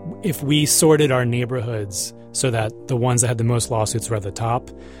 if we sorted our neighborhoods so that the ones that had the most lawsuits were at the top,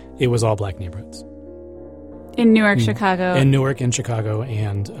 it was all black neighborhoods. In Newark, Chicago. In Newark and Chicago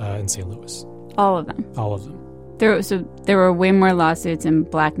and in St. Louis. All of them. All of them. There were way more lawsuits in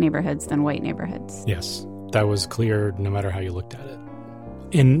black neighborhoods than white neighborhoods. Yes, that was clear no matter how you looked at it.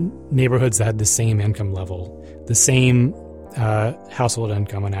 In neighborhoods that had the same income level, the same household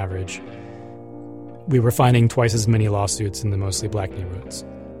income on average, we were finding twice as many lawsuits in the mostly black neighborhoods.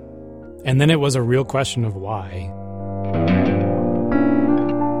 And then it was a real question of why.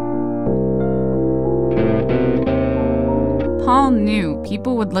 Paul knew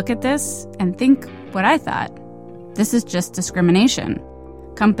people would look at this and think what I thought. This is just discrimination.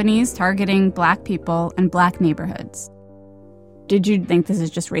 Companies targeting black people and black neighborhoods. Did you think this is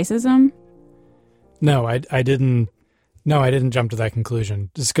just racism? No, I didn't. No, I didn't jump to that conclusion.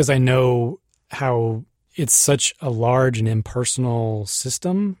 Just because I know how it's such a large and impersonal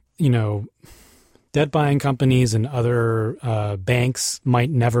system. Debt buying companies and other banks might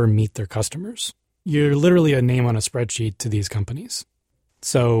never meet their customers. You're literally a name on a spreadsheet to these companies.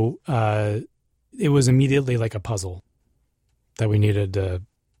 So it was immediately like a puzzle that we needed to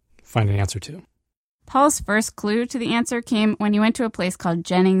find an answer to. Paul's first clue to the answer came when he went to a place called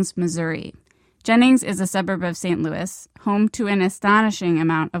Jennings, Missouri. Jennings is a suburb of St. Louis, home to an astonishing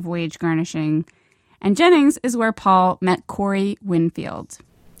amount of wage garnishing. And Jennings is where Paul met Corey Winfield.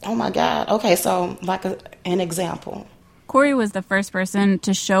 Oh, my God. Okay, so like an example. Corey was the first person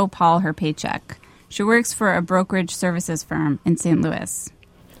to show Paul her paycheck. She works for a brokerage services firm in St. Louis.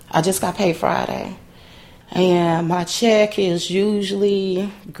 I just got paid Friday. And my check is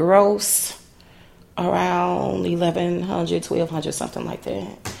usually gross around $1,100, $1,200, something like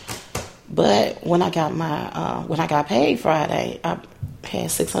that. But when I got paid Friday, I had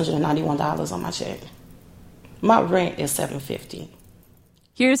 $691 on my check. My rent is $750.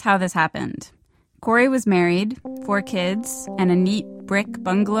 Here's how this happened. Corey was married, 4 kids, and a neat brick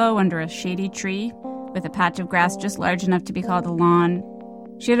bungalow under a shady tree with a patch of grass just large enough to be called a lawn.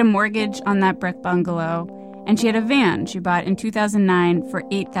 She had a mortgage on that brick bungalow, and she had a van she bought in 2009 for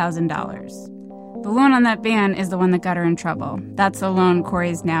 $8,000. The loan on that van is the one that got her in trouble. That's the loan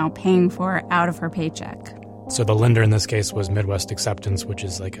Corey's now paying for out of her paycheck. So the lender in this case was Midwest Acceptance, which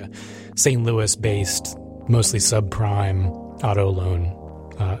is like a St. Louis-based, mostly subprime auto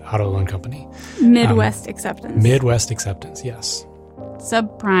loan company. Midwest Acceptance. Midwest Acceptance, yes.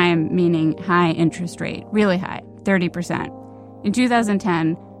 Subprime meaning high interest rate, really high, 30%. In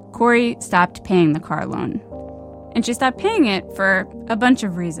 2010, Corey stopped paying the car loan. And she stopped paying it for a bunch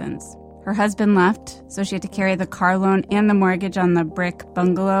of reasons. Her husband left, so she had to carry the car loan and the mortgage on the brick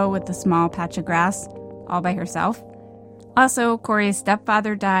bungalow with the small patch of grass all by herself. Also, Corey's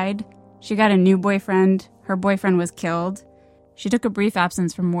stepfather died. She got a new boyfriend. Her boyfriend was killed. She took a brief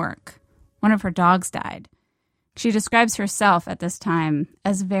absence from work. One of her dogs died. She describes herself at this time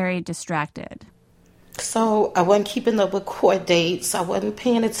as very distracted. So I wasn't keeping up with court dates. I wasn't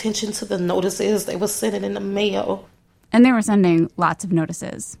paying attention to the notices they were sending in the mail. And they were sending lots of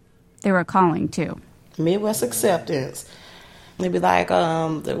notices. They were calling, too. Midwest Acceptance. They'd be like,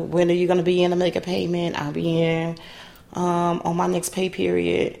 when are you going to be in to make a payment? I'll be in on my next pay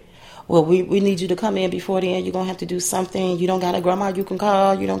period. Well, we need you to come in before then. You're going to have to do something. You don't got a grandma you can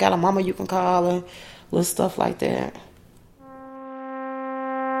call. You don't got a mama you can call. And little stuff like that.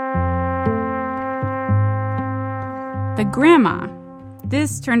 The grandma.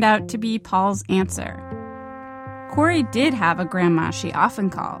 This turned out to be Paul's answer. Corey did have a grandma she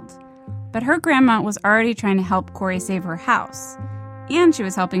often called, but her grandma was already trying to help Corey save her house, and she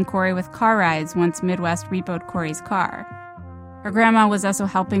was helping Corey with car rides once Midwest repoed Corey's car. Her grandma was also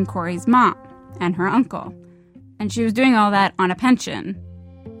helping Corey's mom and her uncle, and she was doing all that on a pension.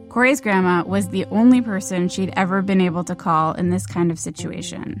 Corey's grandma was the only person she'd ever been able to call in this kind of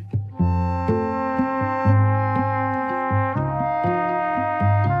situation.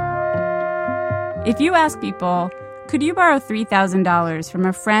 If you ask people, could you borrow $3,000 from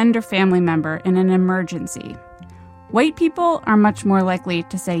a friend or family member in an emergency? White people are much more likely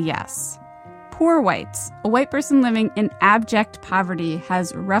to say yes. Poor whites, a white person living in abject poverty,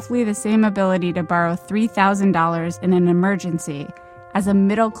 has roughly the same ability to borrow $3,000 in an emergency as a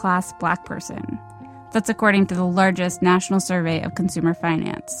middle-class black person. That's according to the largest national survey of consumer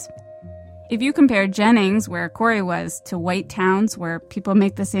finance. If you compare Jennings, where Corey was, to white towns where people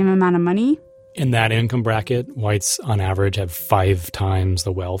make the same amount of money, in that income bracket, whites on average have 5 times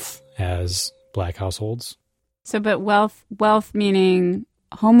the wealth as black households. So, but wealth meaning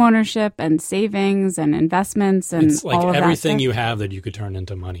home ownership and savings and investments and it's like all of everything that you have that you could turn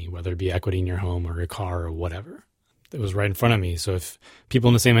into money, whether it be equity in your home or your car or whatever. It was right in front of me. So if people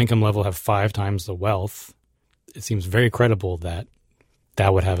in the same income level have 5 times the wealth, it seems very credible that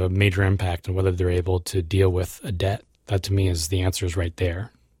that would have a major impact on whether they're able to deal with a debt. That to me is the answer is right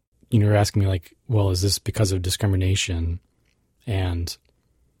there. You're asking me like, well, is this because of discrimination? And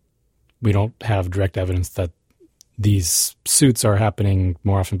we don't have direct evidence that these suits are happening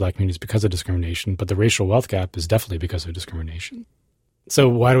more often in black communities because of discrimination, but the racial wealth gap is definitely because of discrimination. So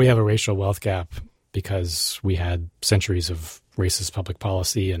why do we have a racial wealth gap? Because we had centuries of racist public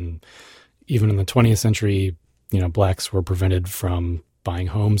policy, and even in the 20th century, blacks were prevented from buying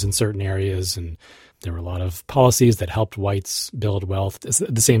homes in certain areas, and there were a lot of policies that helped whites build wealth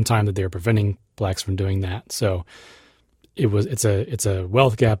at the same time that they were preventing blacks from doing that. So it's a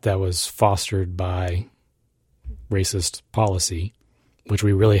wealth gap that was fostered by racist policy, which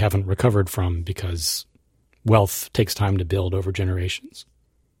we really haven't recovered from because wealth takes time to build over generations.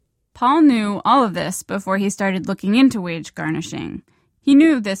 Paul knew all of this before he started looking into wage garnishing. He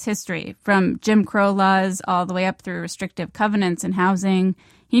knew this history, from Jim Crow laws all the way up through restrictive covenants in housing.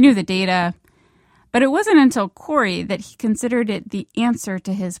 He knew the data. But it wasn't until Corey that he considered it the answer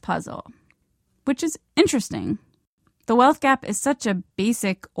to his puzzle, which is interesting. The wealth gap is such a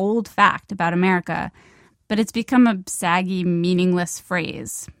basic, old fact about America, but it's become a saggy, meaningless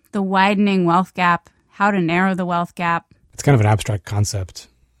phrase. The widening wealth gap, how to narrow the wealth gap. It's kind of an abstract concept.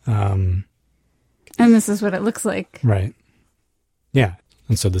 And this is what it looks like. Right. Yeah.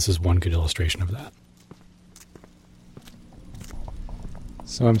 And so this is one good illustration of that.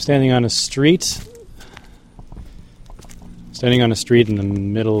 So I'm standing on a street in the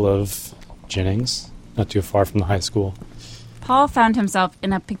middle of Jennings, not too far from the high school. Paul found himself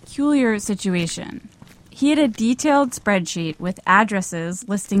in a peculiar situation. He had a detailed spreadsheet with addresses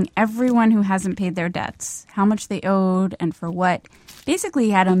listing everyone who hasn't paid their debts, how much they owed, and for what. Basically,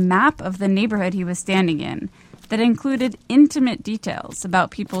 he had a map of the neighborhood he was standing in that included intimate details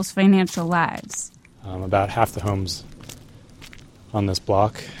about people's financial lives. About half the homes on this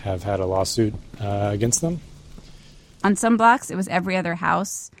block have had a lawsuit against them. On some blocks, it was every other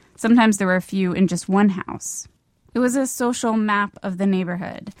house. Sometimes there were a few in just one house. It was a social map of the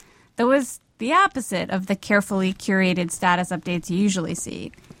neighborhood that was the opposite of the carefully curated status updates you usually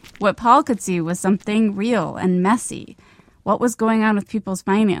see. What Paul could see was something real and messy. What was going on with people's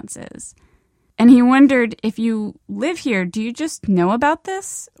finances? And he wondered, if you live here, do you just know about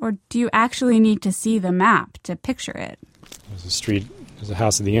this? Or do you actually need to see the map to picture it? There's a street, there's a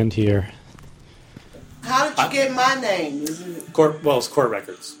house at the end here. How did you get my name? Is it... It's court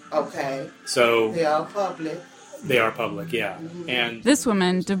records. Okay. So they are public. They are public, yeah. Mm-hmm. And this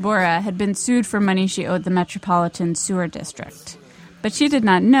woman, Deborah, had been sued for money she owed the Metropolitan Sewer District. But she did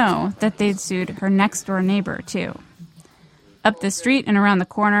not know that they'd sued her next-door neighbor, too. Up the street and around the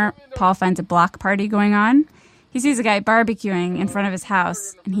corner, Paul finds a block party going on. He sees a guy barbecuing in front of his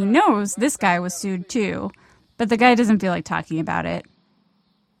house, and he knows this guy was sued, too. But the guy doesn't feel like talking about it.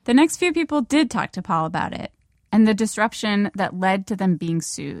 The next few people did talk to Paul about it, and the disruption that led to them being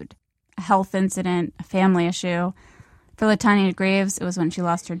sued. A health incident, a family issue. For LaTanya Graves, it was when she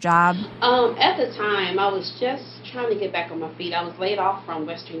lost her job. At the time, I was just trying to get back on my feet. I was laid off from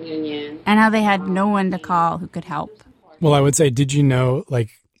Western Union. And how they had no one to call who could help. Well, I would say, did you know,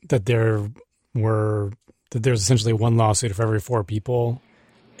 that there's essentially one lawsuit for every 4 people?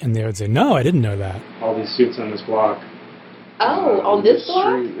 And they would say, no, I didn't know that. All these suits on this block. Oh, on this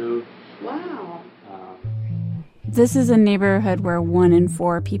block? Wow. This is a neighborhood where 1 in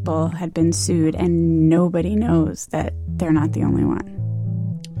 4 people had been sued, and nobody knows that they're not the only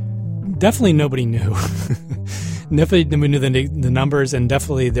one. Definitely nobody knew. Definitely nobody knew the numbers, and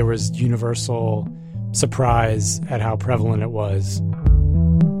definitely there was universal surprise at how prevalent it was.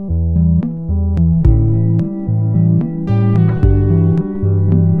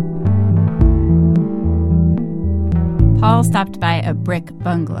 Paul stopped by a brick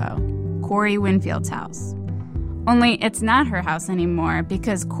bungalow, Corey Winfield's house. Only it's not her house anymore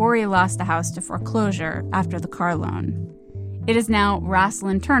because Corey lost the house to foreclosure after the car loan. It is now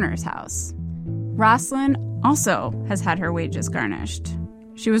Rosalind Turner's house. Rosalind also has had her wages garnished.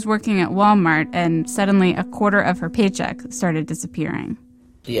 She was working at Walmart, and suddenly a quarter of her paycheck started disappearing.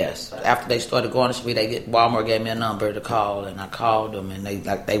 Yes. After they started garnishing me, Walmart gave me a number to call, and I called them, and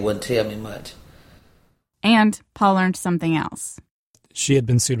they wouldn't tell me much. And Paul learned something else. She had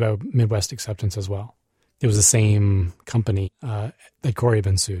been sued by Midwest Acceptance as well. It was the same company that Corey had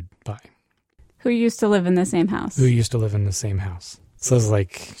been sued by. Who used to live in the same house. So it was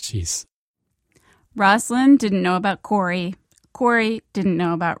like, geez. Rosalind didn't know about Corey. Corey didn't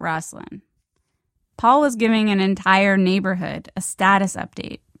know about Rosalind. Paul was giving an entire neighborhood a status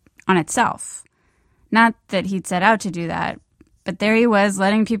update on itself. Not that he'd set out to do that, but there he was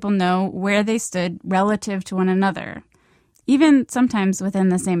letting people know where they stood relative to one another, even sometimes within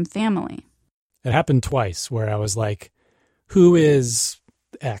the same family. It happened twice where I was like, who is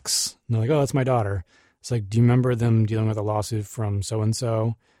X? And they're like, oh, that's my daughter. It's like, do you remember them dealing with a lawsuit from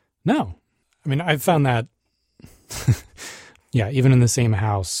so-and-so? No. I mean, I've found that, yeah, even in the same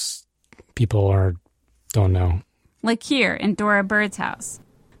house, people don't know. Like here in Dora Bird's house.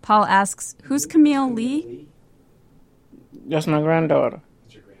 Paul asks, who's Camille Lee? That's my granddaughter.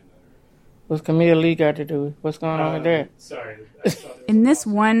 That's your granddaughter. What's Camille Lee got to do with what's going on with that? Sorry. In this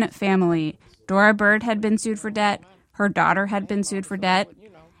one family, Dora Bird had been sued for debt. Her daughter had been sued for debt.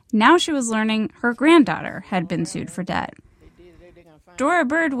 Now she was learning her granddaughter had been sued for debt. Dora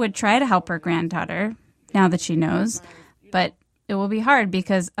Bird would try to help her granddaughter, now that she knows, but it will be hard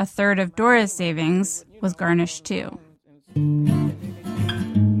because a third of Dora's savings was garnished too.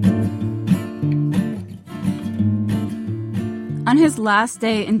 On his last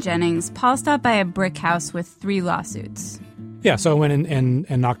day in Jennings, Paul stopped by a brick house with 3 lawsuits. Yeah, so I went in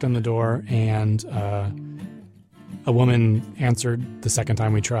and knocked on the door, and a woman answered the second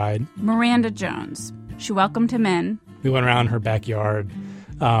time we tried. Miranda Jones. She welcomed him in. We went around her backyard.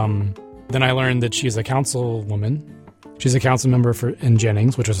 Then I learned that she's a councilwoman. She's a council member in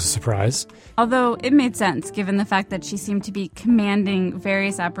Jennings, which was a surprise. Although it made sense, given the fact that she seemed to be commanding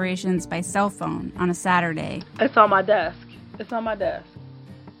various operations by cell phone on a Saturday. It's on my desk.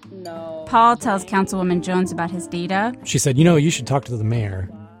 No. Paul tells Councilwoman Jones about his data. She said, you should talk to the mayor.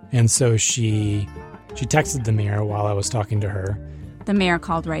 And so she texted the mayor while I was talking to her. The mayor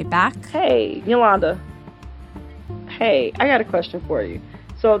called right back. Hey, Yolanda. Hey, I got a question for you.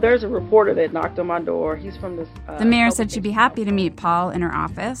 So there's a reporter that knocked on my door. He's from this... the mayor said she'd be happy to meet Paul in her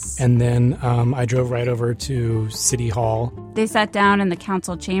office. And then I drove right over to City Hall. They sat down in the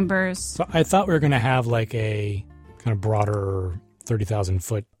council chambers. So I thought we were going to have like a kind of broader 30,000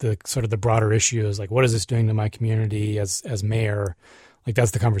 foot, the broader issues, like what is this doing to my community as mayor? Like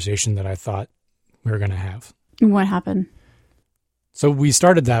that's the conversation that I thought we were going to have. What happened? So we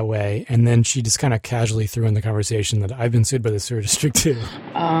started that way, and then she just kind of casually threw in the conversation that I've been sued by the sewer district too.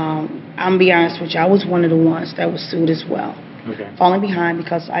 I'm gonna be honest with you, I was one of the ones that was sued as well. falling behind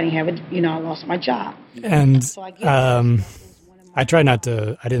because I didn't have it. I lost my job. And I try not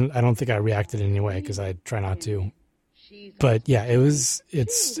to. I don't think I reacted in any way because I try not to. But yeah, I was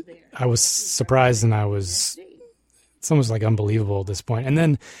surprised, and it's almost like unbelievable at this point. And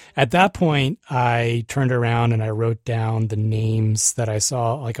then at that point, I turned around and I wrote down the names that I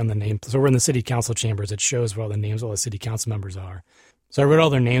saw, like on the name. So we're in the city council chambers. It shows where all the names of all the city council members are. So I wrote all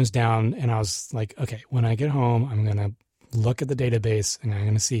their names down, and I was like, okay, when I get home, I'm going to look at the database, and I'm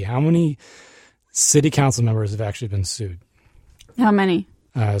going to see how many city council members have actually been sued. How many?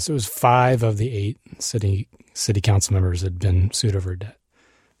 So it was 5 of the 8 city council members had been sued over debt.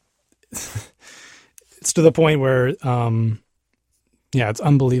 It's to the point where, it's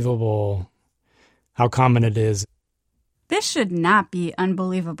unbelievable how common it is. This should not be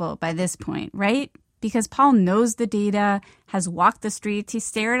unbelievable by this point, right? Because Paul knows the data, has walked the streets, he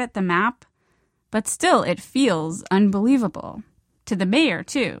stared at the map, but still it feels unbelievable. To the mayor,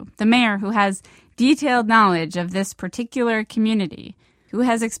 too. The mayor who has detailed knowledge of this particular community, who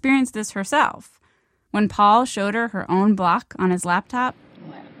has experienced this herself. When Paul showed her own block on his laptop.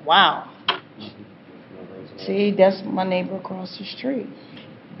 Wow. See, that's my neighbor across the street.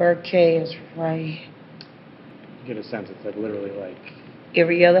 Burke is right. You get a sense it's like literally like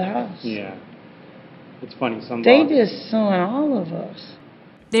every other house. Yeah. It's funny. They just suing all of us.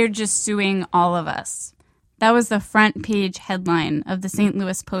 They're just suing all of us. That was the front page headline of the St.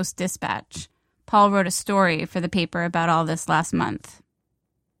 Louis Post-Dispatch. Paul wrote a story for the paper about all this last month.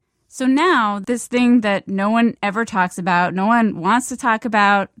 So now, this thing that no one ever talks about, no one wants to talk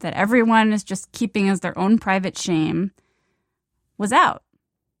about, that everyone is just keeping as their own private shame, was out.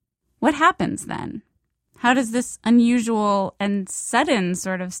 What happens then? How does this unusual and sudden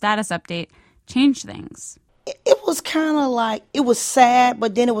sort of status update change things? It was kind of like, it was sad,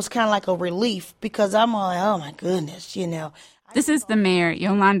 but then it was kind of like a relief because I'm like, oh my goodness, This is the mayor,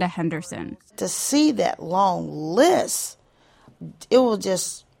 Yolanda Henderson. To see that long list, it was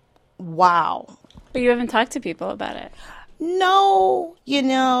just, wow. But you haven't talked to people about it. No,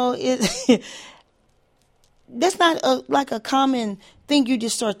 that's not like a common thing you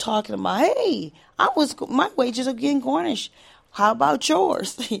just start talking about. Hey, my wages are getting garnished. How about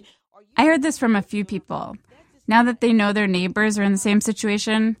yours? I heard this from a few people. Now that they know their neighbors are in the same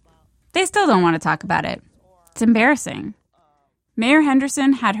situation, they still don't want to talk about it. It's embarrassing. Mayor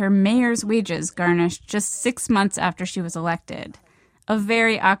Henderson had her mayor's wages garnished just 6 months after she was elected. A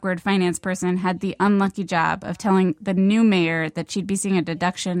very awkward finance person had the unlucky job of telling the new mayor that she'd be seeing a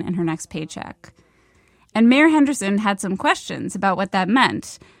deduction in her next paycheck. And Mayor Henderson had some questions about what that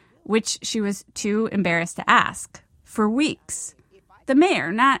meant, which she was too embarrassed to ask, for weeks. The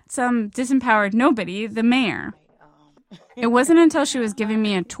mayor, not some disempowered nobody, the mayor. It wasn't until she was giving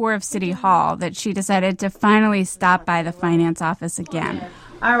me a tour of City Hall that she decided to finally stop by the finance office again.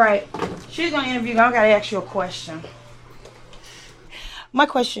 All right. She's going to interview you. I got to ask you a question. My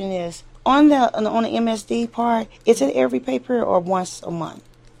question is, on the MSD part, is it every paper or once a month?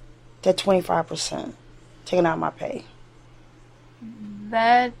 That 25% taken out of my pay.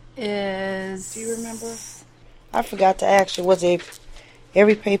 That is... Do you remember? I forgot to ask you, was it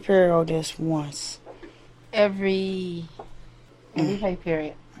every paper or just once? Every pay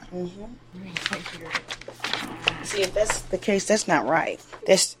period. Mm-hmm. Every pay period. See, if that's the case, that's not right.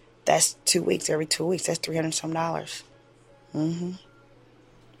 That's 2 weeks, every 2 weeks. That's $300-some. Mm-hmm.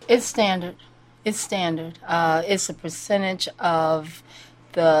 It's standard. It's a percentage of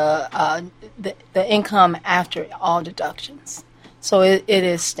the income after all deductions. So it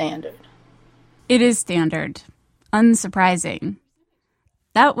is standard. It is standard. Unsurprising.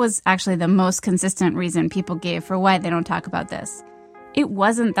 That was actually the most consistent reason people gave for why they don't talk about this. It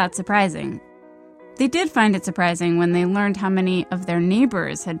wasn't that surprising. They did find it surprising when they learned how many of their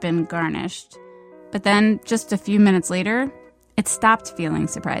neighbors had been garnished. But then, just a few minutes later, it stopped feeling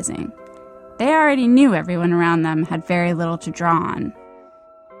surprising. They already knew everyone around them had very little to draw on.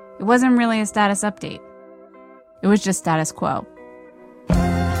 It wasn't really a status update. It was just status quo.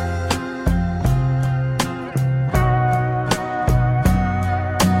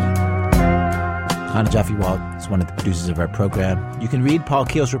 Hannah Jaffe-Walt is one of the producers of our program. You can read Paul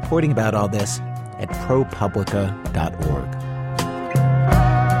Keel's reporting about all this at ProPublica.org.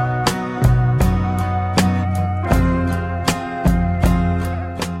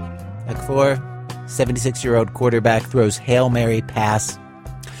 Act 4, 76-year-old quarterback throws Hail Mary pass.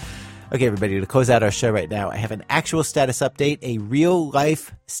 Okay, everybody, to close out our show right now, I have an actual status update, a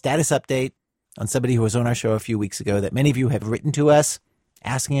real-life status update on somebody who was on our show a few weeks ago that many of you have written to us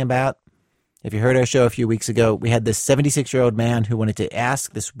asking about. If you heard our show a few weeks ago, we had this 76-year-old man who wanted to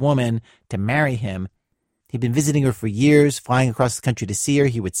ask this woman to marry him. He'd been visiting her for years, flying across the country to see her.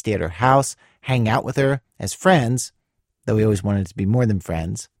 He would stay at her house, hang out with her as friends, though he always wanted to be more than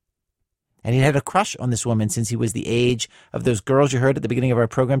friends. And he'd had a crush on this woman since he was the age of those girls you heard at the beginning of our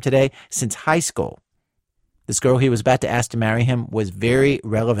program today, since high school. This girl he was about to ask to marry him was very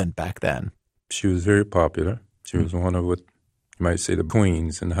relevant back then. She was very popular. She was one of what you might say the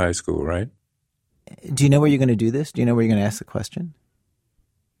queens in high school, right? Do you know where you're going to do this? Do you know where you're going to ask the question?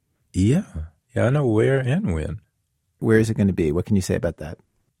 Yeah. Yeah, I know where and when. Where is it going to be? What can you say about that?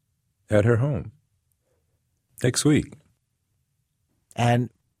 At her home. Next week. And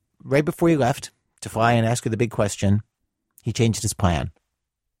right before he left to fly and ask her the big question, he changed his plan.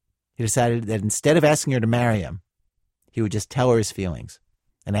 He decided that instead of asking her to marry him, he would just tell her his feelings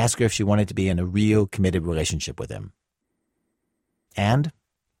and ask her if she wanted to be in a real committed relationship with him. And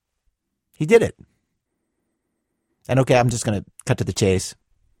he did it. And okay, I'm just going to cut to the chase.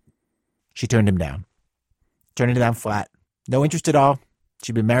 She turned him down. Turned him down flat. No interest at all.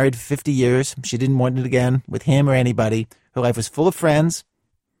 She'd been married for 50 years. She didn't want it again with him or anybody. Her life was full of friends.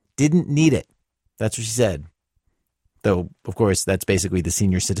 Didn't need it. That's what she said. Though, of course, that's basically the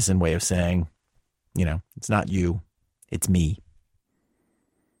senior citizen way of saying, you know, it's not you, it's me.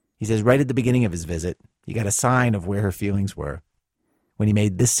 He says right at the beginning of his visit, he got a sign of where her feelings were when he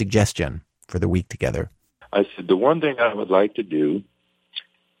made this suggestion for the week together. I said, the one thing I would like to do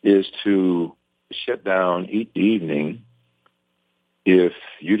is to sit down, eat the evening, if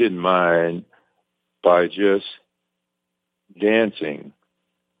you didn't mind, by just dancing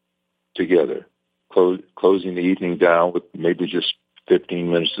together, closing the evening down with maybe just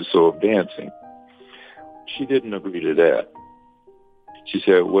 15 minutes or so of dancing. She didn't agree to that. She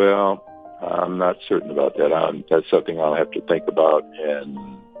said, well, I'm not certain about that. That's something I'll have to think about.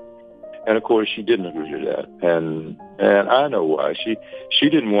 And of course, she didn't agree to that. And I know why. She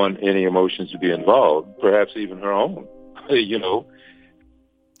didn't want any emotions to be involved, perhaps even her own, you know.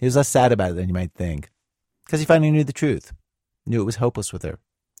 He was less sad about it than you might think, because he finally knew the truth, knew it was hopeless with her.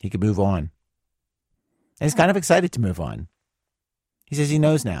 He could move on. And he's kind of excited to move on. He says he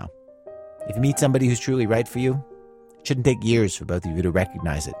knows now. If you meet somebody who's truly right for you, it shouldn't take years for both of you to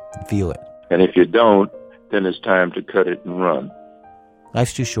recognize it and feel it. And if you don't, then it's time to cut it and run.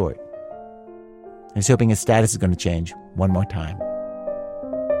 Life's too short. And he's hoping his status is going to change one more time.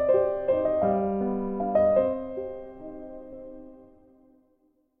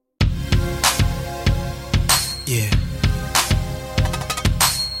 Yeah.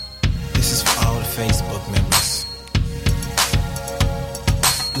 This is for all the Facebook members.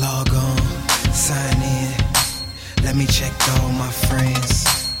 Log on, sign in. Let me check all my friends.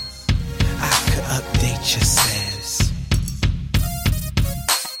 I could update your status.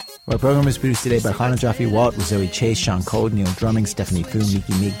 Our program is produced today by Hannah Jaffe-Walt, with Zoe Chase, Sean Cold, Neil Drumming, Stephanie Fu,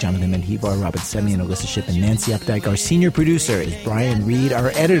 Nikki Meek, Jonathan Menjivar, Robin Semi, and Alyssa Shipp, and Nancy Updike. Our senior producer is Brian Reed.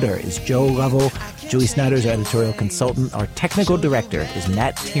 Our editor is Joe Lovell. Julie Snyder is our editorial consultant. Our technical director is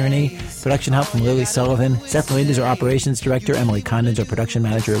Matt Tierney. Production help from Lily Sullivan. Seth Lind is our operations director. Emily Condon's our production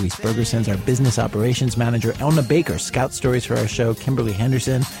manager. Elise Bergerson's our business operations manager. Elna Baker scout stories for our show. Kimberly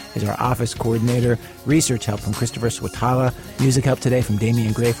Henderson is our office coordinator. Research help from Christopher Swatala. Music help today from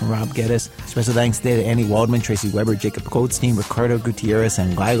Damian Gray, from Rob Geddes. Special thanks today to Annie Waldman, Tracy Weber, Jacob Goldstein, Ricardo Gutierrez,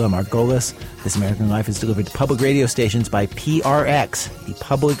 and Lila Margolis. This American Life is delivered to public radio stations by PRX, the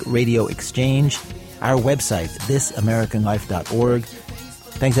Public Radio Exchange. Our website, thisamericanlife.org.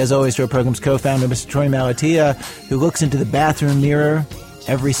 Thanks, as always, to our program's co-founder, Mr. Troy Malatia, who looks into the bathroom mirror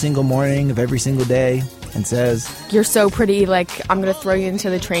every single morning of every single day and says, "You're so pretty, like, I'm going to throw you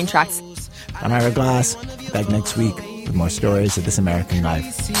into the train tracks." I'm Ira Glass. Back next week with more stories of This American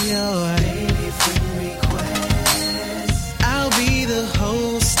Life.